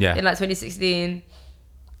Miami in like 2016.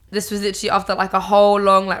 This was literally after like a whole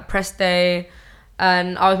long like press day,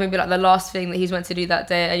 and I was maybe like the last thing that he's meant to do that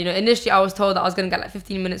day. And, you know, initially I was told that I was going to get like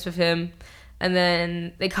 15 minutes with him, and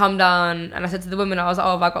then they come down and I said to the woman, I was like,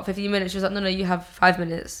 oh, have I got 15 minutes? She was like, no, you have 5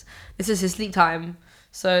 minutes. This is his sleep time.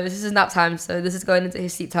 So this is his nap time. So this is going into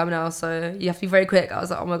his sleep time now. So you have to be very quick. I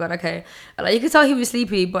was like, oh my God, okay. And, like, you could tell he was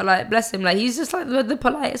sleepy, but like, bless him. Like, he's just like the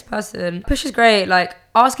politest person. Push is great. Like,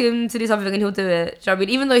 ask him to do something and he'll do it. Do you know what I mean?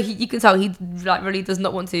 Even though you can tell he like really does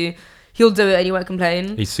not want to, he'll do it and he won't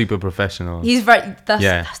complain. He's super professional. He's very,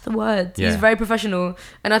 that's the word. He's very professional.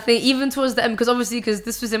 And I think even towards the end, because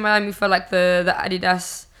this was in Miami for like the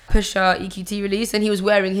Adidas Pusha EQT release, and he was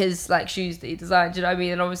wearing his like shoes that he designed, do you know what I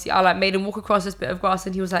mean? And obviously I like made him walk across this bit of grass,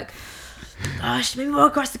 and he was like, gosh, maybe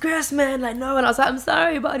walk across the grass, man, like no. And I was like, I'm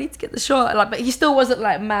sorry, but I need to get the shot. And, like, but he still wasn't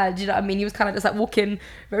like mad, do you know what I mean? He was kind of just like walking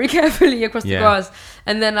very carefully across the grass.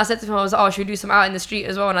 And then I said to him, I was like, oh, should we do some out in the street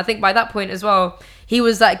as well? And I think by that point as well, he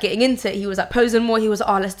was like getting into it. He was like posing more. He was like,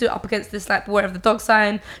 oh, let's do it up against this like wherever the dog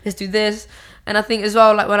sign, let's do this. And I think as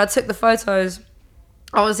well, like when I took the photos,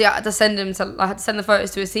 obviously I had to send the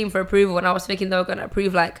photos to his team for approval, and I was thinking they were going to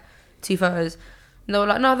approve like 2 photos, and they were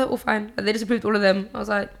like, no, they're all fine. And they just approved all of them. I was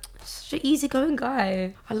like, such an easygoing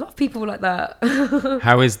guy. I love people like that.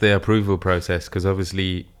 How is the approval process? Because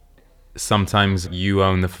obviously sometimes you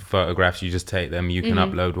own the photographs, you just take them, you can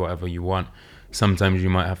upload whatever you want. Sometimes you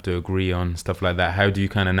might have to agree on stuff like that. How do you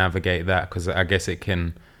kind of navigate that? Because I guess it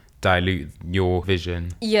can dilute your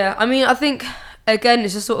vision. Yeah, I mean, I think again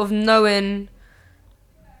it's just sort of knowing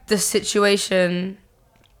the situation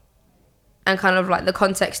and kind of like the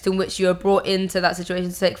context in which you are brought into that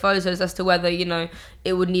situation to take photos as to whether, you know,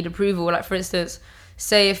 it would need approval. Like for instance,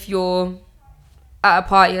 say if you're at a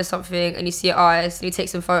party or something and you see an artist and you take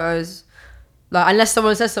some photos, like unless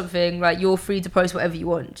someone says something, like you're free to post whatever you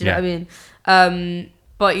want. Do you know what I mean?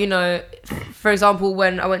 But you know, for example,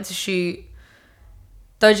 when I went to shoot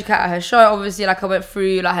Doja Cat at her show, obviously like I went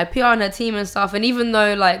through like her PR and her team and stuff, and even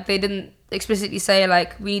though like they didn't explicitly say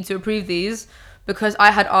like we need to approve these, because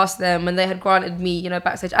I had asked them and they had granted me, you know,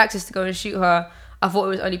 backstage access to go and shoot her, I thought it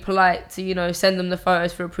was only polite to, you know, send them the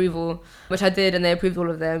photos for approval, which I did, and they approved all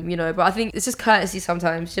of them, you know. But I think it's just courtesy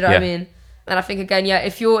sometimes, you know what I mean? And I think again,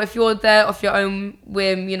 if you're there off your own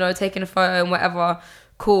whim, you know, taking a photo and whatever,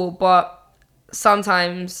 cool. But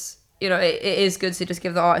sometimes, you know, it is good to just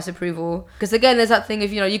give the artist approval, because again, there's that thing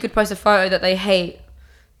of, you know, you could post a photo that they hate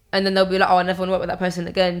and then they'll be like, oh, I never want to work with that person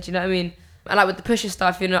again. Do you know what I mean? And like with the Pusha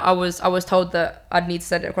stuff, you know, I was told that I'd need to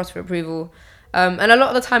send it across for approval. And a lot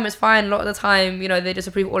of the time it's fine. A lot of the time, you know, they just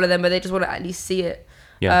approve all of them, but they just want to at least see it.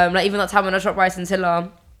 Yeah. Like even that time when I shot Bryson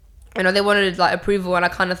Tiller, you know, they wanted like approval, and I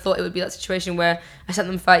kind of thought it would be that situation where I sent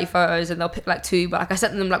them 30 photos and they'll pick like 2, but like I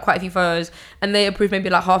sent them like quite a few photos and they approved maybe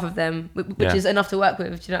like half of them, which is enough to work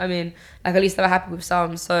with. Do you know what I mean? Like at least they were happy with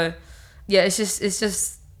some. So yeah, it's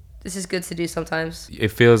just good to do sometimes. It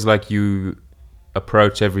feels like you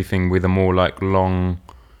approach everything with a more like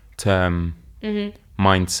long-term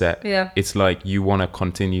mindset. Yeah. It's like you want to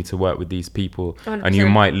continue to work with these people 100%. And you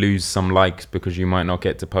might lose some likes because you might not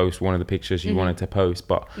get to post one of the pictures you wanted to post,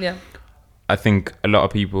 but I think a lot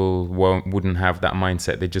of people wouldn't have that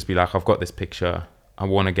mindset. They'd just be like, I've got this picture, I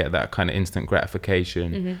want to get that kind of instant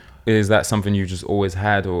gratification. Is that something you just always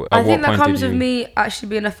had, or I think that comes with me actually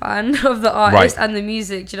being a fan of the artist and the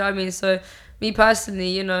music, do you know what I mean? So me personally,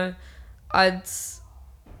 you know, I'd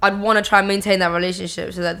want to try and maintain that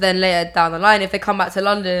relationship so that then later down the line, if they come back to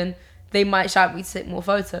London, they might shout me to take more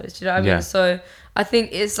photos. Do you know what I mean? So I think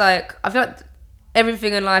it's like, I feel like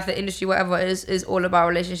everything in life, the industry, whatever, is all about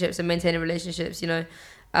relationships and maintaining relationships, you know,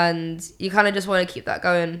 and you kind of just want to keep that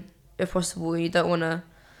going if possible. You don't want to,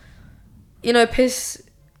 you know, piss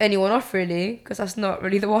anyone off really, because that's not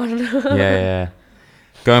really the one. Yeah.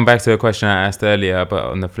 Going back to a question I asked earlier, but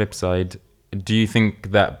on the flip side, do you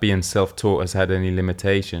think that being self-taught has had any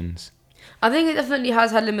limitations? I think it definitely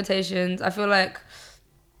has had limitations. I feel like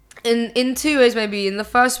in two ways, maybe. In the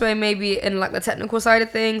first way, maybe in like the technical side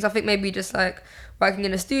of things, I think maybe just like working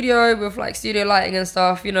in a studio with like studio lighting and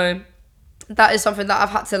stuff, you know, that is something that I've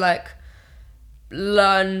had to like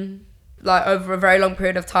learn like over a very long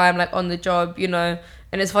period of time, like on the job, you know.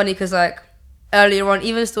 And it's funny because like earlier on,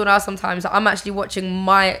 even still now sometimes, I'm actually watching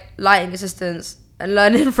my lighting assistants and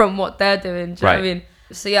learning from what they're doing. Do you know what I mean?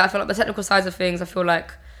 So yeah, I feel like the technical sides of things, I feel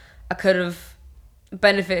like I could have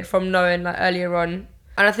benefited from knowing like earlier on.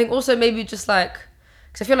 And I think also maybe just like,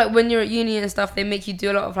 because I feel like when you're at uni and stuff, they make you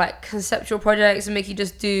do a lot of like conceptual projects and make you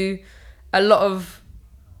just do a lot of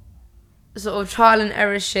sort of trial and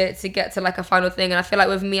error shit to get to like a final thing. And I feel like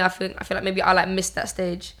with me, I feel like maybe I like missed that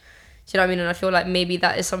stage. Do you know what I mean? And I feel like maybe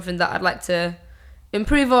that is something that I'd like to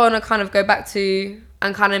improve on and kind of go back to,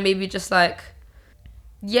 and kind of maybe just like,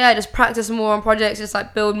 yeah, just practice more on projects, just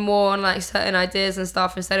like build more on like certain ideas and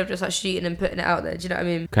stuff instead of just like shooting and putting it out there. Do you know what I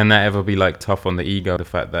mean? Can that ever be like tough on the ego, the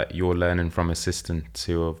fact that you're learning from assistants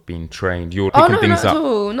who have been trained, you're picking things up?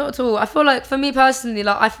 Not at all. I feel like for me personally,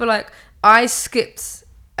 like I feel like I skipped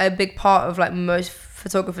a big part of like most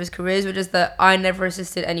photographers' careers, which is that I never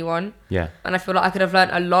assisted anyone. Yeah. And I feel like I could have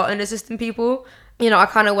learned a lot in assisting people. You know, I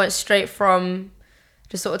kind of went straight from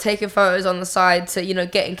just sort of taking photos on the side to, you know,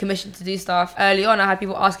 getting commissioned to do stuff. Early on, I had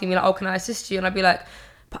people asking me like, oh, can I assist you? And I'd be like,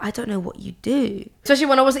 but I don't know what you do. Especially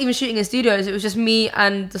when I wasn't even shooting in studios. It was just me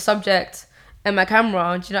and the subject and my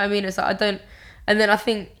camera. Do you know what I mean? It's like, I don't... And then I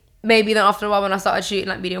think maybe then after a while when I started shooting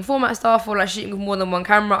like medium format stuff or like shooting with more than one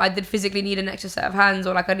camera, I did physically need an extra set of hands,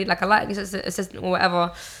 or like I need like a lighting assistant or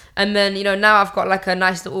whatever. And then, you know, now I've got like a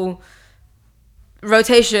nice little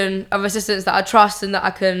rotation of assistants that I trust and that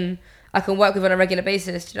I can work with on a regular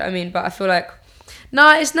basis. Do you know what I mean? But I feel like,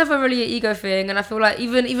 nah, it's never really an ego thing. And I feel like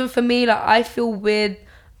even for me, like I feel weird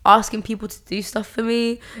asking people to do stuff for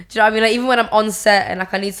me. Do you know what I mean? Like even when I'm on set and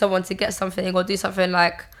like I need someone to get something or do something,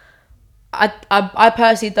 like I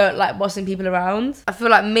personally don't like bossing people around. I feel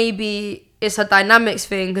like maybe it's a dynamics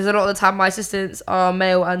thing, because a lot of the time my assistants are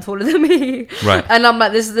male and taller than me. Right. And I'm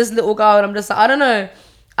like this little girl, and I'm just like, I don't know.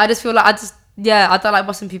 I just feel like I don't like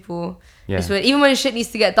bossing people. Yeah. It's weird. Even when shit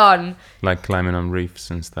needs to get done. Like climbing on roofs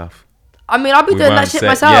and stuff. I mean, I'll be doing that shit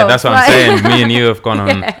myself. Yeah, that's what I'm saying. Me and you have gone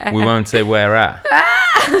on, we won't say where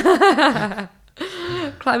at.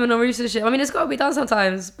 Climbing on roofs and shit. I mean, it's got to be done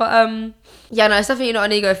sometimes. But yeah, no, it's definitely not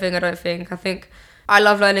an ego thing, I don't think. I think I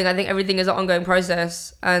love learning. I think everything is an ongoing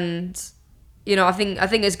process. And, you know, I think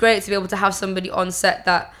it's great to be able to have somebody on set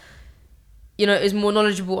that, you know, is more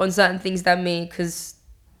knowledgeable on certain things than me, because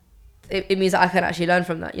it means that I can actually learn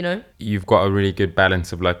from that, you know? You've got a really good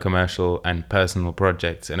balance of like commercial and personal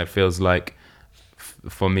projects, and it feels like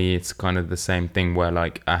for me it's kind of the same thing where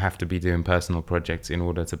like I have to be doing personal projects in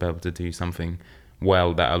order to be able to do something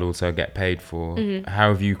well that I'll also get paid for. Mm-hmm. How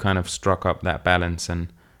have you kind of struck up that balance,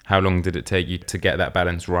 and how long did it take you to get that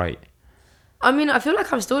balance right? I mean, I feel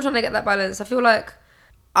like I'm still trying to get that balance. I feel like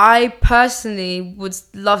I personally would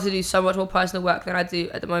love to do so much more personal work than I do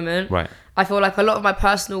at the moment. Right. I feel like a lot of my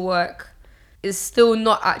personal work is still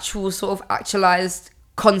not actual sort of actualized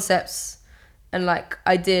concepts and like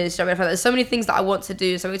ideas. You know what I mean? I feel like there's so many things that I want to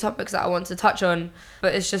do, so many topics that I want to touch on,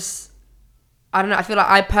 but it's just, I don't know, I feel like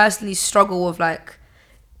I personally struggle with like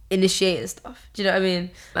initiating stuff. Do you know what I mean?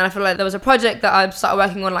 And I feel like there was a project that I started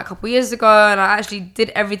working on like a couple of years ago, and I actually did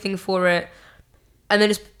everything for it, and then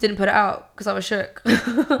just didn't put it out because I was shook.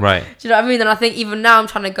 Right. Do you know what I mean? And I think even now I'm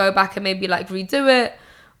trying to go back and maybe like redo it,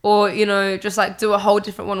 or, you know, just like do a whole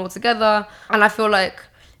different one altogether. And I feel like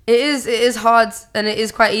it is hard, and it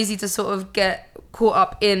is quite easy to sort of get caught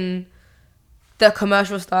up in the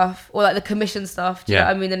commercial stuff or like the commission stuff. Do you know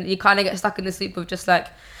what I mean? And you kind of get stuck in this loop of just like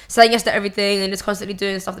saying yes to everything and just constantly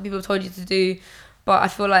doing stuff that people have told you to do. But I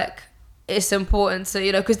feel like it's important to,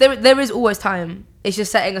 you know, because there is always time. It's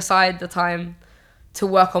just setting aside the time to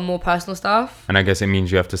work on more personal stuff. And I guess it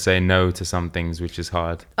means you have to say no to some things, which is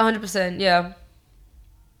hard. 100%, yeah.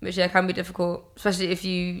 Which, yeah, can be difficult, especially if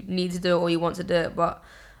you need to do it or you want to do it. But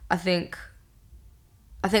I think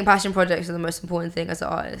passion projects are the most important thing as an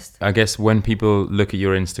artist. I guess when people look at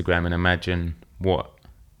your Instagram and imagine what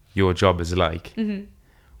your job is like. Mm-hmm.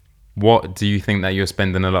 What do you think that you're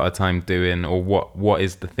spending a lot of time doing, or what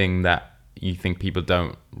is the thing that you think people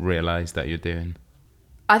don't realize that you're doing?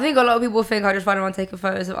 I think a lot of people think I just run around taking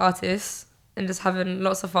photos of artists and just having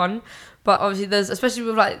lots of fun. But obviously there's, especially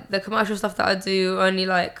with like the commercial stuff that I do, only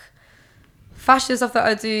like fashion stuff that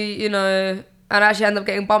I do, you know, and I actually end up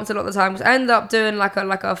getting bumped a lot of the time. Because I end up doing like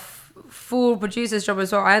a full producer's job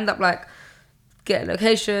as well. I end up like getting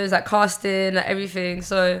locations, like casting, like everything.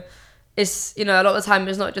 So it's, you know, a lot of the time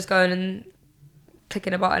it's not just going and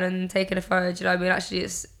clicking a button and taking a photo, do you know what I mean? Actually,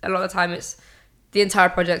 it's a lot of the time it's the entire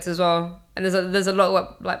project as well. And there's a lot of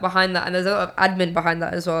work like behind that, and there's a lot of admin behind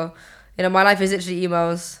that as well. You know, my life is literally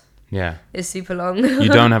emails. Yeah. It's super long. You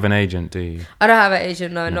don't have an agent, do you? I don't have an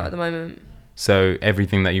agent, no, not at the moment. So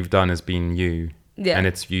everything that you've done has been you. Yeah. And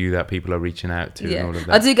it's you that people are reaching out to and all of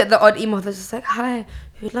that. I do get the odd email that's just like, hi,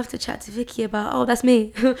 we'd love to chat to Vicky about, oh, that's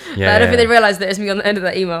me. Yeah. I don't think they realise that it's me on the end of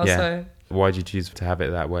that email. Yeah. So Why did you choose to have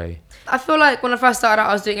it that way? I feel like when I first started out,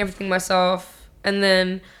 I was doing everything myself. And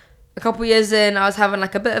then a couple years in, I was having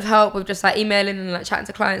like a bit of help with just like emailing and like chatting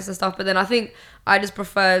to clients and stuff. But then I think I just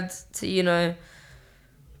preferred to, you know,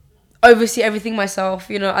 oversee everything myself.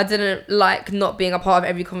 You know, I didn't like not being a part of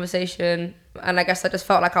every conversation. And I guess I just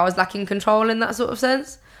felt like I was lacking control in that sort of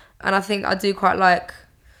sense. And I think I do quite like,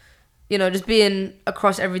 you know, just being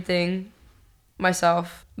across everything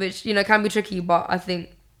myself, which, you know, can be tricky, but I think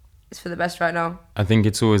it's for the best right now. I think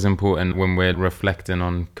it's always important when we're reflecting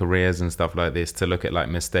on careers and stuff like this to look at like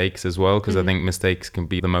mistakes as well, because I think mistakes can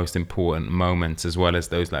be the most important moments as well as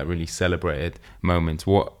those like really celebrated moments.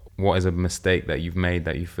 What is a mistake that you've made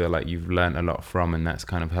that you feel like you've learned a lot from and that's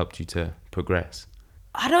kind of helped you to progress?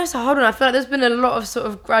 I don't know, so hold on. I feel like there's been a lot of sort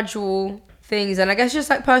of gradual things, and I guess just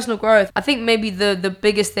like personal growth. I think maybe the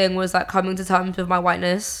biggest thing was like coming to terms with my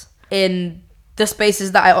whiteness in the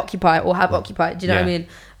spaces that I occupy or have occupied. Do you know what I mean?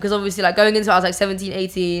 Because obviously like going into it, I was like 17,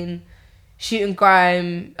 18, shooting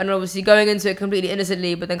grime, and obviously going into it completely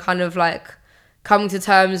innocently, but then kind of like coming to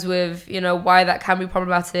terms with, you know, why that can be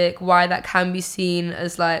problematic, why that can be seen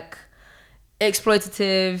as like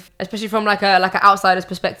exploitative, especially from like an outsider's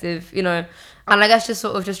perspective, you know. And I guess just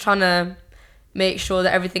sort of just trying to make sure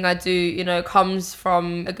that everything I do, you know, comes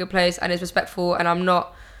from a good place and is respectful, and I'm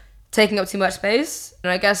not taking up too much space.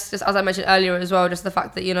 And I guess just as I mentioned earlier as well, just the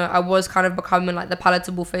fact that, you know, I was kind of becoming like the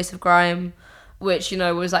palatable face of grime, which, you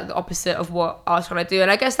know, was like the opposite of what I was trying to do. And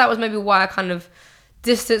I guess that was maybe why I kind of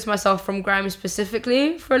distanced myself from grime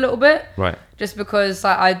specifically for a little bit. Right. Just because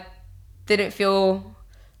like I didn't feel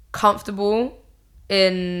comfortable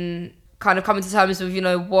in kind of coming to terms with, you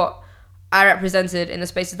know, what I represented in the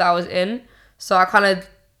spaces that I was in. So I kind of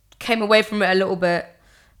came away from it a little bit.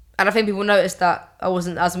 And I think people noticed that I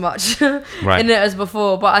wasn't as much in it as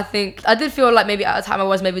before. But I think I did feel like maybe at the time I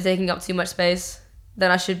was maybe taking up too much space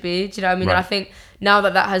than I should be. Do you know what I mean? Right. And I think now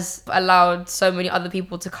that has allowed so many other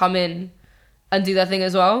people to come in and do their thing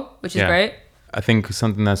as well, which is great. I think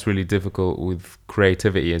something that's really difficult with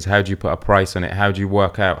creativity is how do you put a price on it? How do you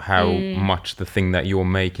work out how much the thing that you're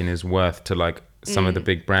making is worth to like some of the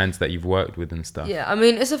big brands that you've worked with and stuff? Yeah, I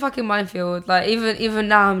mean, it's a fucking minefield. Like even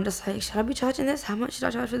now I'm just like, should I be charging this? How much should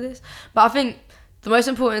I charge for this? But I think the most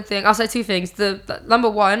important thing, I'll say two things. The number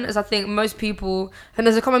one is I think most people, and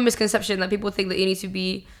there's a common misconception that people think that you need to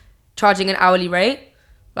be charging an hourly rate.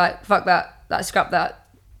 Like, fuck that. Like, scrap that.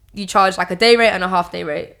 You charge like a day rate and a half day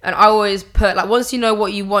rate. And I always put, like, once you know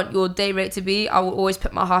what you want your day rate to be, I will always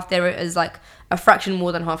put my half day rate as like a fraction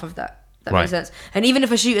more than half of that. That makes sense. And even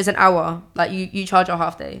if a shoot is an hour, like you charge a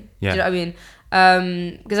half day. Yeah. Do you know what I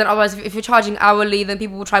mean? Because then otherwise, if you're charging hourly, then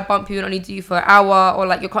people will try bump you and only do you for an hour, or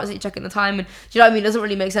like you're constantly checking the time. And do you know what I mean? It doesn't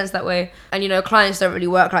really make sense that way. And, you know, clients don't really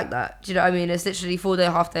work like that. Do you know what I mean? It's literally full day,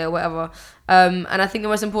 half day, or whatever. And I think the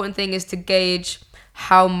most important thing is to gauge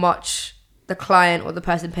how much the client or the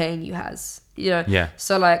person paying you has. You know? Yeah.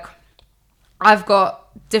 So like, I've got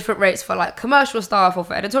different rates for like commercial stuff or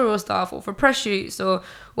for editorial stuff or for press shoots or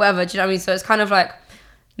whatever. Do you know what I mean? So it's kind of like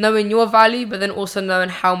knowing your value, but then also knowing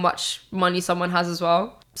how much money someone has as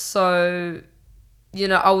well. So, you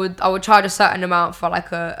know, I would charge a certain amount for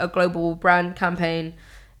like a global brand campaign,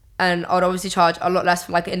 and I would obviously charge a lot less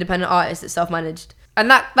for like an independent artist that's self-managed.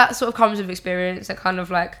 And that sort of comes with experience and kind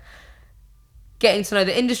of like getting to know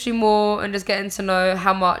the industry more and just getting to know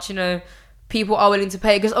how much, you know, people are willing to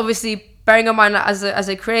pay. Because obviously, bearing in mind that as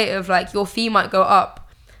a creative, like your fee might go up,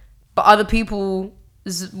 but other people's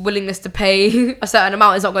willingness to pay a certain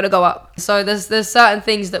amount is not going to go up. So there's certain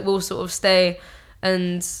things that will sort of stay,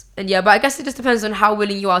 and yeah. But I guess it just depends on how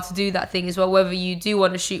willing you are to do that thing as well. Whether you do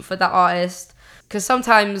want to shoot for that artist, because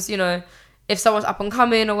sometimes, you know, if someone's up and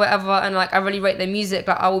coming or whatever, and like I really rate their music,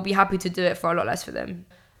 like I will be happy to do it for a lot less for them.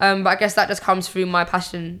 But I guess that just comes through my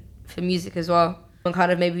passion for music as well, and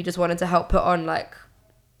kind of maybe just wanted to help put on like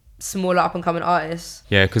smaller up and coming artists.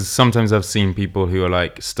 Yeah, because sometimes I've seen people who are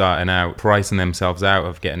like starting out, pricing themselves out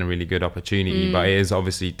of getting a really good opportunity, but it is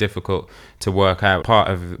obviously difficult to work out. Part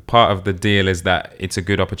of the deal is that it's a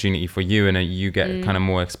good opportunity for you and you get kind of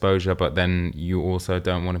more exposure, but then you also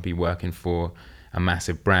don't want to be working for a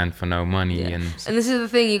massive brand for no money. And this is the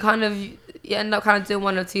thing, you end up kind of doing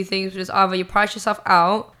one of two things, which is either you price yourself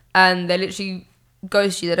out and they literally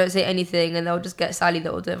ghost you, they don't say anything, and they'll just get Sally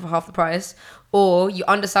that will do it for half the price, or you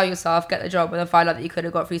undersell yourself, get the job, and then find out that you could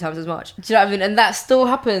have got 3 times as much. Do you know what I mean? And that still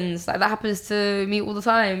happens. Like, that happens to me all the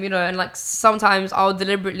time, you know. And like sometimes I'll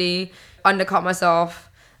deliberately undercut myself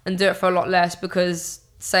and do it for a lot less because,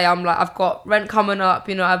 say, I'm like, I've got rent coming up,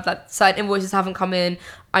 you know, I've like side invoices haven't come in,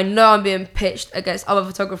 I know I'm being pitched against other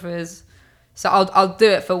photographers, so I'll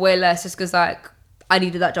do it for way less just because like I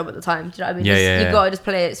needed that job at the time. Do you know what I mean? You gotta just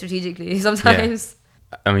play it strategically sometimes.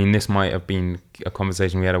 Yeah. I mean, this might have been a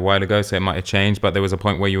conversation we had a while ago, so it might have changed, but there was a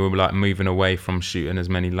point where you were like moving away from shooting as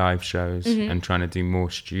many live shows and trying to do more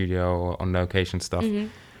studio or on location stuff.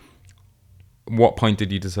 What point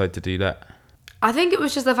did you decide to do that? I think it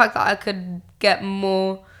was just the fact that I could get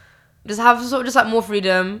more, just have sort of just like more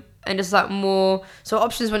freedom and just like more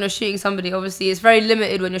options when you're shooting somebody. Obviously it's very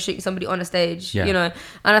limited when you're shooting somebody on a stage, you know.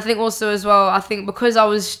 And I think also as well, I think because I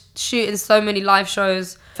was shooting so many live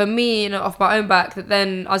shows for me, you know, off my own back, that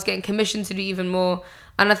then I was getting commissioned to do even more.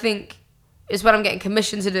 And I think it's when I'm getting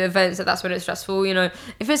commissioned to do events that's when it's stressful, you know.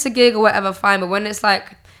 If it's a gig or whatever, fine, but when it's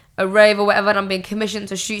like a rave or whatever and I'm being commissioned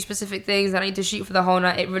to shoot specific things and I need to shoot for the whole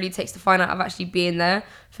night, it really takes the fun out of actually being there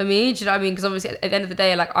for me. Do you know what I mean? Because obviously at the end of the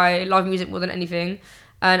day, like, I love music more than anything,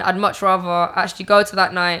 and I'd much rather actually go to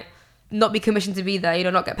that night, not be commissioned to be there, you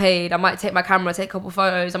know, not get paid. I might take my camera, take a couple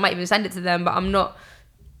photos, I might even send it to them, but I'm not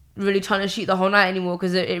really trying to shoot the whole night anymore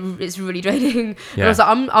because it's really draining. Yeah. And I was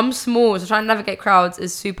like, I'm small, so trying to navigate crowds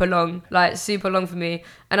is super long for me.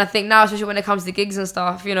 And I think now, especially when it comes to gigs and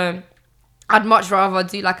stuff, you know, I'd much rather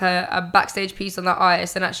do like a backstage piece on that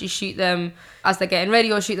artist and actually shoot them as they're getting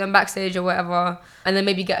ready or shoot them backstage or whatever, and then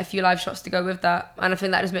maybe get a few live shots to go with that. And I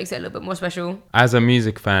think that just makes it a little bit more special. As a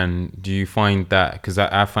music fan, do you find that, because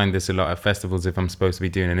I find this a lot at festivals, if I'm supposed to be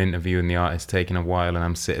doing an interview and the artist taking a while and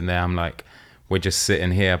I'm sitting there, I'm like, we're just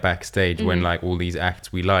sitting here backstage when like all these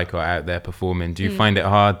acts we like are out there performing. Do you find it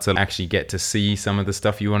hard to actually get to see some of the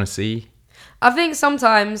stuff you want to see? I think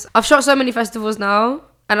sometimes, I've shot so many festivals now,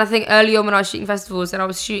 and I think early on when I was shooting festivals and I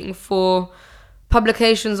was shooting for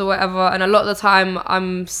publications or whatever, and a lot of the time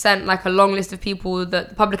I'm sent like a long list of people that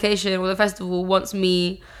the publication or the festival wants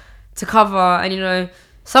me to cover, and you know,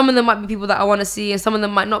 some of them might be people that I want to see and some of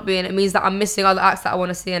them might not be, and it means that I'm missing other acts that I want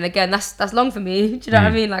to see. And again, that's long for me. Do you know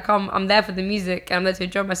what I mean? Like, I'm there for the music and I'm there to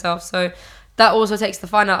enjoy myself, so that also takes the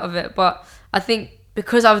fun out of it. But I think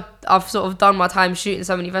because I've sort of done my time shooting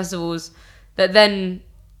so many festivals, that then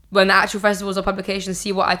when the actual festivals or publications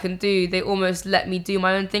see what I can do, they almost let me do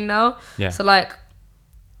my own thing now. Yeah. So like,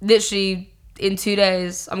 literally in 2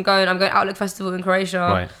 days, I'm going Outlook Festival in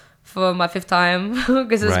Croatia for my 5th time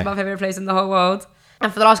because it's my favorite place in the whole world.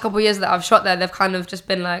 And for the last couple of years that I've shot there, they've kind of just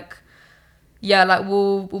been like, yeah, like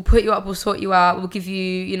we'll put you up, we'll sort you out, we'll give you,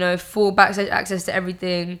 you know, full backstage access to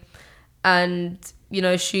everything, and you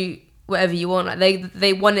know, shoot whatever you want. Like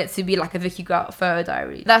they want it to be like a Vicky Gout photo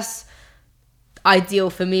diary. That's ideal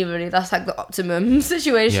for me, really. That's like the optimum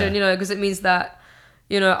situation, you know, because it means that,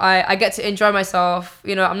 you know, I get to enjoy myself.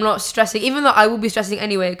 You know, I'm not stressing, even though I will be stressing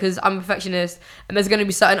anyway because I'm a perfectionist and there's going to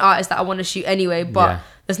be certain artists that I want to shoot anyway, but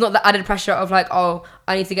there's not the added pressure of like, oh,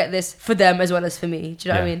 I need to get this for them as well as for me. Do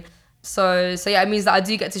you know what I mean? So yeah, it means that I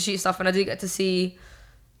do get to shoot stuff and I do get to see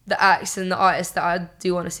the acts and the artists that I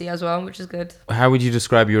do want to see as well, which is good. How would you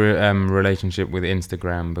describe your relationship with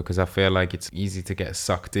Instagram? Because I feel like it's easy to get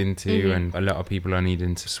sucked into and a lot of people are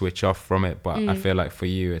needing to switch off from it, but I feel like for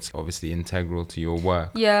you it's obviously integral to your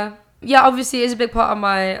work. Yeah, obviously it's a big part of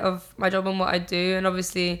my job and what I do, and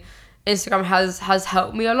obviously Instagram has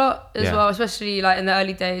helped me a lot as well, especially like in the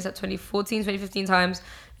early days, like 2014, 2015 times.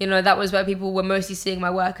 You know, that was where people were mostly seeing my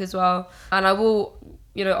work as well. And I will,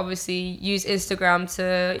 you know, obviously use Instagram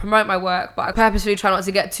to promote my work, but I purposefully try not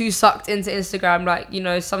to get too sucked into Instagram. Like, you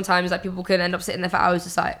know, sometimes like people can end up sitting there for hours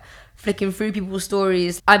just like flicking through people's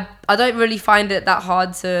stories. I don't really find it that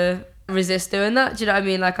hard to resist doing that. Do you know what I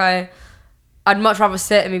mean? Like I'd much rather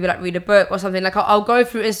sit and maybe like read a book or something. Like I'll go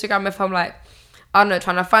through Instagram if I'm like, I don't know,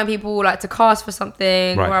 trying to find people like to cast for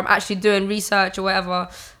something, or I'm actually doing research or whatever.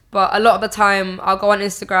 But a lot of the time I'll go on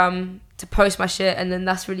Instagram to post my shit and then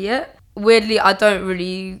that's really it. Weirdly, I don't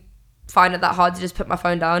really find it that hard to just put my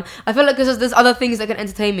phone down. I feel like because there's other things that can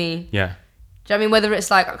entertain me. Yeah. Do you know what I mean? Whether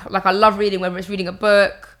it's like I love reading, whether it's reading a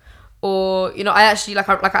book, or I actually I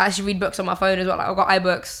actually read books on my phone as well. Like I've got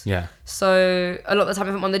iBooks. Yeah. So a lot of the time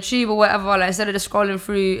if I'm on the tube or whatever, like instead of just scrolling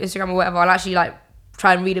through Instagram or whatever, I'll actually like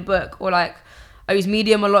try and read a book, or like I use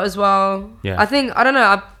Medium a lot as well. Yeah. I think I don't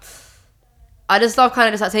know. I just love kind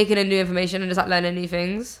of just like taking in new information and just like learning new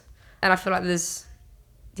things, and I feel like there's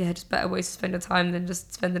just better ways to spend your time than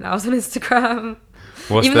just spending hours on Instagram.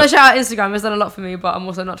 Even though shout out Instagram has done a lot for me, but I'm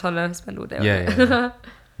also not trying to spend all day on it. Yeah.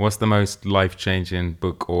 What's the most life-changing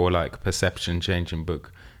book or like perception-changing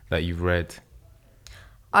book that you've read?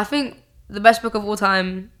 I think the best book of all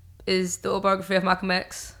time is the autobiography of Malcolm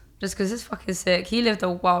X, just because it's fucking sick. He lived a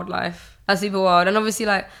wild life. That's super wild. And obviously,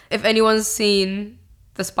 like, if anyone's seen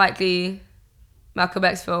the Spike Lee Malcolm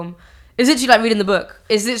X film, it's literally like reading the book.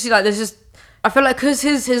 It's literally like there's just, I feel like because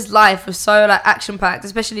his life was so like action-packed,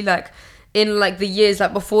 especially like in like the years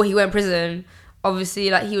like before he went to prison. Obviously,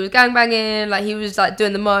 like he was gangbanging, like he was like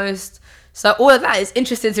doing the most. So all of that is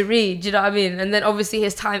interesting to read. Do you know what I mean? And then obviously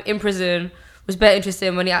his time in prison was very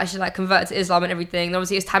interesting when he actually like converted to Islam and everything. And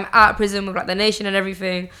obviously his time out of prison with like the nation and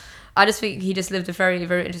everything. I just think he just lived a very,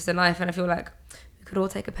 very interesting life, and I feel like we could all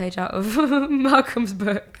take a page out of Malcolm's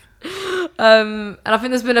book. And I think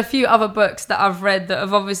there's been a few other books that I've read that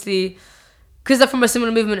have obviously, because they're from a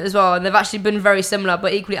similar movement as well, and they've actually been very similar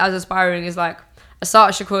but equally as inspiring, is like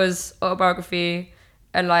Assata Shakur's autobiography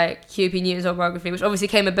and like Huey P. Newton's autobiography, which obviously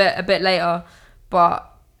came a bit later,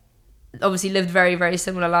 but obviously lived very, very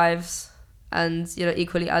similar lives, and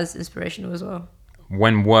equally as inspirational as well.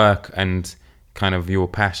 When work and kind of your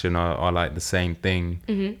passion are like the same thing,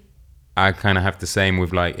 mm-hmm. I kind of have the same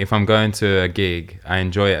with like, if I'm going to a gig, I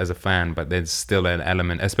enjoy it as a fan, but there's still an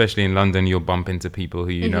element, especially in London, you'll bump into people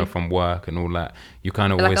who you know from work and all that. You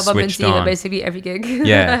kind of like always I bump switched into you on. at basically every gig.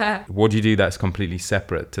 Yeah. What do you do that's completely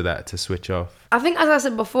separate to that to switch off? I think, as I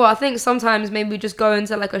said before, I think sometimes maybe just go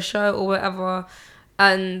into like a show or whatever,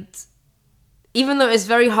 and even though it's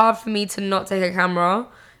very hard for me to not take a camera,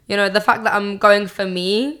 the fact that I'm going for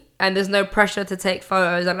me and there's no pressure to take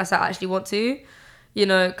photos unless I actually want to,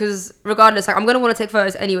 because regardless, like I'm going to want to take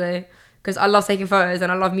photos anyway, because I love taking photos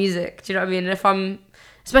and I love music. Do you know what I mean? And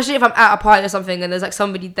especially if I'm at a party or something and there's like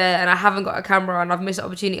somebody there and I haven't got a camera and I've missed the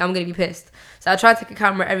opportunity, I'm going to be pissed. So I try to take a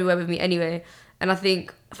camera everywhere with me anyway. And I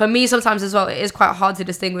think for me sometimes as well, it is quite hard to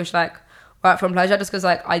distinguish like work from pleasure, just because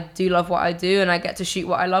like I do love what I do and I get to shoot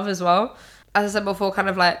what I love as well. As I said before, kind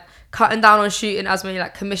of like cutting down on shooting as many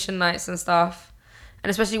like commission nights and stuff. And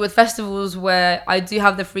especially with festivals where I do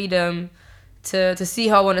have the freedom to see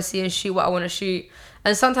who I want to see and shoot what I want to shoot.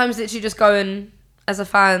 And sometimes literally just going as a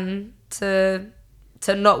fan to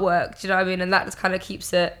not work, do you know what I mean? And that just kind of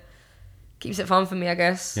keeps it fun for me, I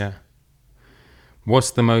guess. Yeah.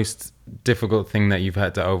 What's the most difficult thing that you've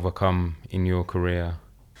had to overcome in your career?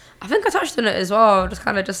 I think I touched on it as well.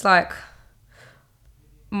 Just like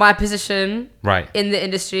my position in the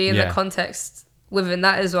industry and the context within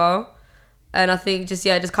that as well. And I think just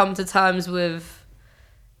come to terms with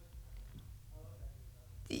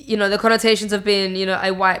the connotations of being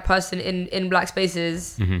a white person in black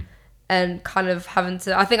spaces, and kind of having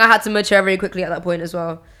to, I think I had to mature very quickly at that point as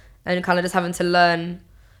well, and kind of just having to learn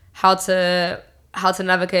how to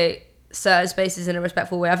navigate certain spaces in a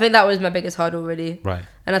respectful way. I think that was my biggest hurdle, really. Right.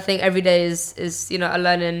 And I think every day is a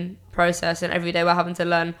learning process, and every day we're having to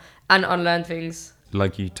learn and unlearn things.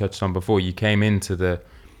 Like you touched on before, you came into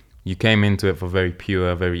it for very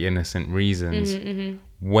pure, very innocent reasons.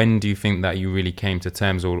 When do you think that you really came to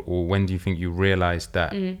terms, or when do you think you realized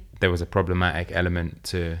that there was a problematic element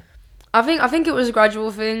to? I think it was a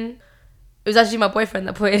gradual thing. It was actually my boyfriend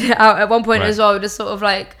that pointed it out at one point as well, just sort of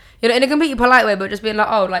like, in a completely polite way, but just being like,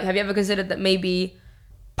 oh, like, have you ever considered that maybe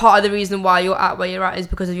part of the reason why you're at where you're at is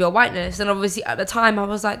because of your whiteness? And obviously at the time I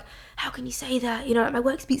was like, how can you say that? Like, my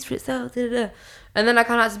work speaks for itself. Da, da, da. And then I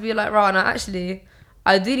kind of had to be like, right, no, actually,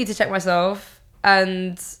 I do need to check myself,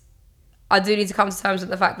 and I do need to come to terms with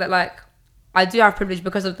the fact that, like, I do have privilege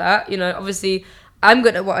because of that. Obviously, I'm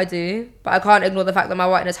good at what I do, but I can't ignore the fact that my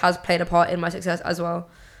whiteness has played a part in my success as well.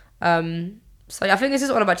 So I think this is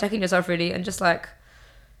all about checking yourself, really, and just, like,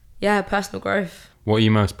 personal growth. What are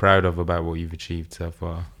you most proud of about what you've achieved so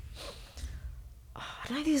far?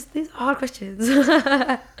 I know these are hard questions.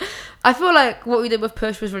 I feel like what we did with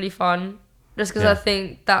Push was really fun, just because I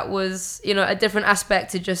think that was, a different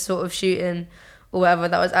aspect to just sort of shooting or whatever.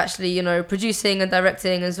 That was actually, producing and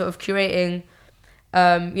directing and sort of curating,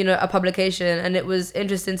 a publication. And it was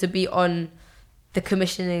interesting to be on the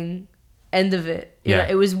commissioning end of it. You know,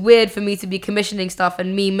 it was weird for me to be commissioning stuff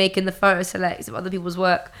and me making the photo selects of other people's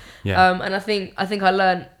work. And I think I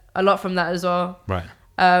learned a lot from that as well. Right.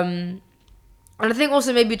 And I think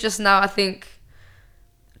also maybe just now, I think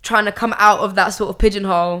trying to come out of that sort of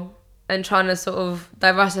pigeonhole and trying to sort of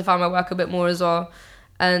diversify my work a bit more as well,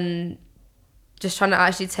 and just trying to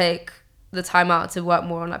actually take the time out to work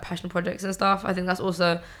more on like passion projects and stuff. I think that's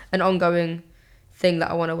also an ongoing thing that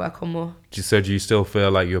I want to work on more. So do you still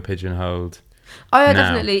feel like you're pigeonholed? Oh yeah, now?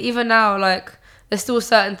 Definitely. Even now, like there's still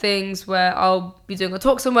certain things where I'll be doing a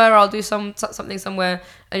talk somewhere, or I'll do something somewhere,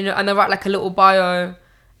 and and they'll write like a little bio,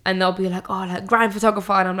 and they'll be like, oh, like grime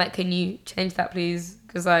photographer, and I'm like, can you change that please?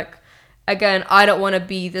 Because like, again, I don't want to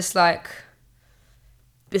be this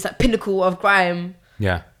pinnacle of grime.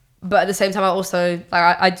 Yeah. But at the same time, I also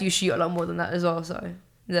like I do shoot a lot more than that as well. So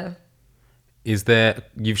yeah.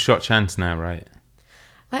 You've shot Chance now, right?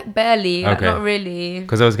 Like barely, okay. Not really.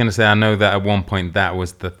 Because I was gonna say, I know that at one point that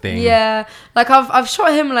was the thing. Yeah, like I've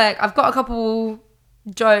shot him, like I've got a couple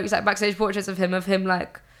jokes, like backstage portraits of him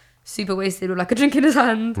like super wasted with like a drink in his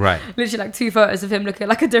hand. Right. Literally like 2 photos of him looking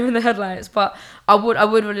like a deer in the headlights. But I would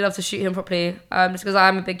really love to shoot him properly, just because I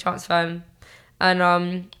am a big Chance fan, and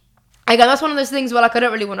again, that's one of those things where like I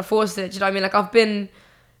don't really want to force it. Do you know what I mean? Like I've been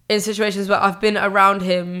in situations where I've been around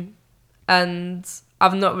him, and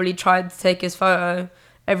I've not really tried to take his photo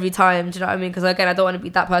every time. Do you know what I mean? Because again, I don't want to be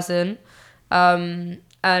that person.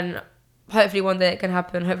 And hopefully one day it can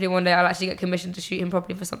happen. Hopefully one day I'll actually get commissioned to shoot him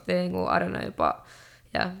properly for something, or I don't know. But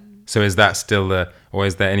yeah. So is that still or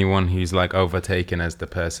is there anyone who's like overtaken as the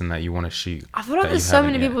person that you want to shoot? I feel like there's so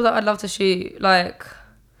many people that I'd love to shoot. Like,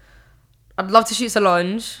 I'd love to shoot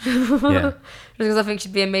Solange. Yeah. Just because I think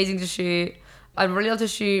she'd be amazing to shoot. I'd really love to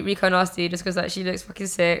shoot Rico Nasty just because like, she looks fucking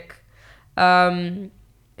sick. Who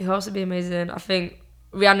else would be amazing? I think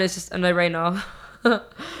Rihanna is just a no-brainer.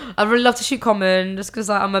 I'd really love to shoot Common just because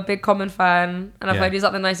like, I'm a big Common fan, and I feel like he's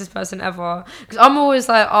like the nicest person ever. Because I'm always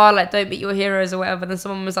like, oh, like don't meet your heroes or whatever. Then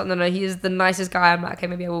someone was like, no, he is the nicest guy. I'm like, okay,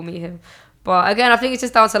 maybe I will meet him. But again, I think it's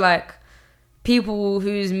just down to like people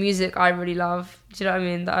whose music I really love. Do you know what I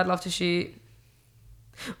mean? That I'd love to shoot.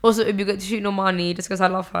 Also, it'd be good to shoot Normani just because I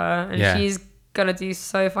love her, and she's gonna do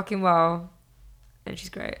so fucking well, and she's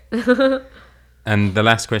great. And the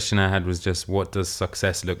last question I had was just, what does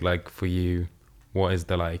success look like for you? What is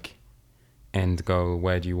the like end goal?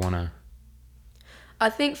 Where do you wanna? I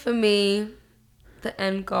think for me, the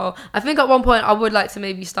end goal, I think at one point I would like to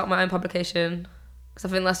maybe start my own publication, because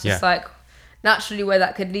I think that's just like naturally where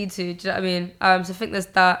that could lead to. Do you know what I mean? So I think there's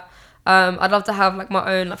that. I'd love to have like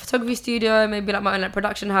my own like photography studio, maybe like my own like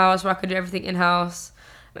production house where I could do everything in house.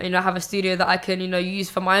 Have a studio that I can use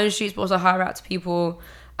for my own shoots, but also hire out to people.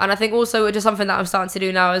 And I think also it's just something that I'm starting to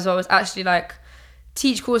do now as well, is actually like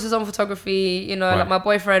teach courses on photography. Like my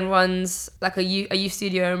boyfriend runs like a youth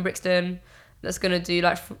studio in Brixton that's gonna do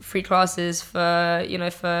like free classes for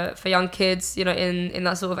for young kids in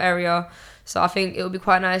that sort of area. So I think it would be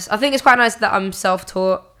quite nice. I think it's quite nice that I'm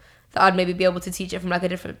self-taught, that I'd maybe be able to teach it from like a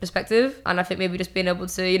different perspective. And I think maybe just being able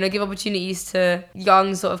to give opportunities to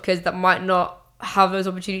young sort of kids that might not have those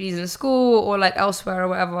opportunities in school or like elsewhere or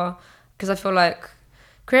whatever. Because I feel like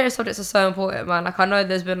creative subjects are so important, man. Like I know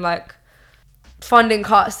there's been like funding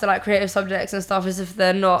cuts to like creative subjects and stuff as if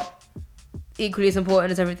they're not equally as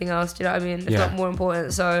important as everything else. Do you know what I mean? If not more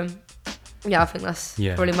important. So yeah, I think that's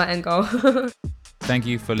probably my end goal. Thank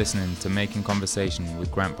you for listening to Making Conversation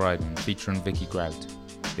with Grant Bryden featuring Vicky Grout.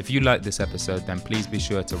 If you like this episode, then please be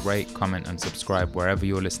sure to rate, comment and subscribe wherever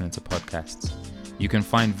you're listening to podcasts. You can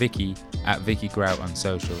find Vicky at Vicky Grout on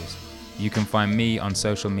socials. You can find me on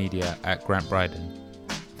social media at Grant Bryden.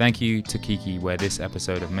 Thank you to Kiki, where this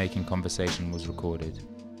episode of Making Conversation was recorded.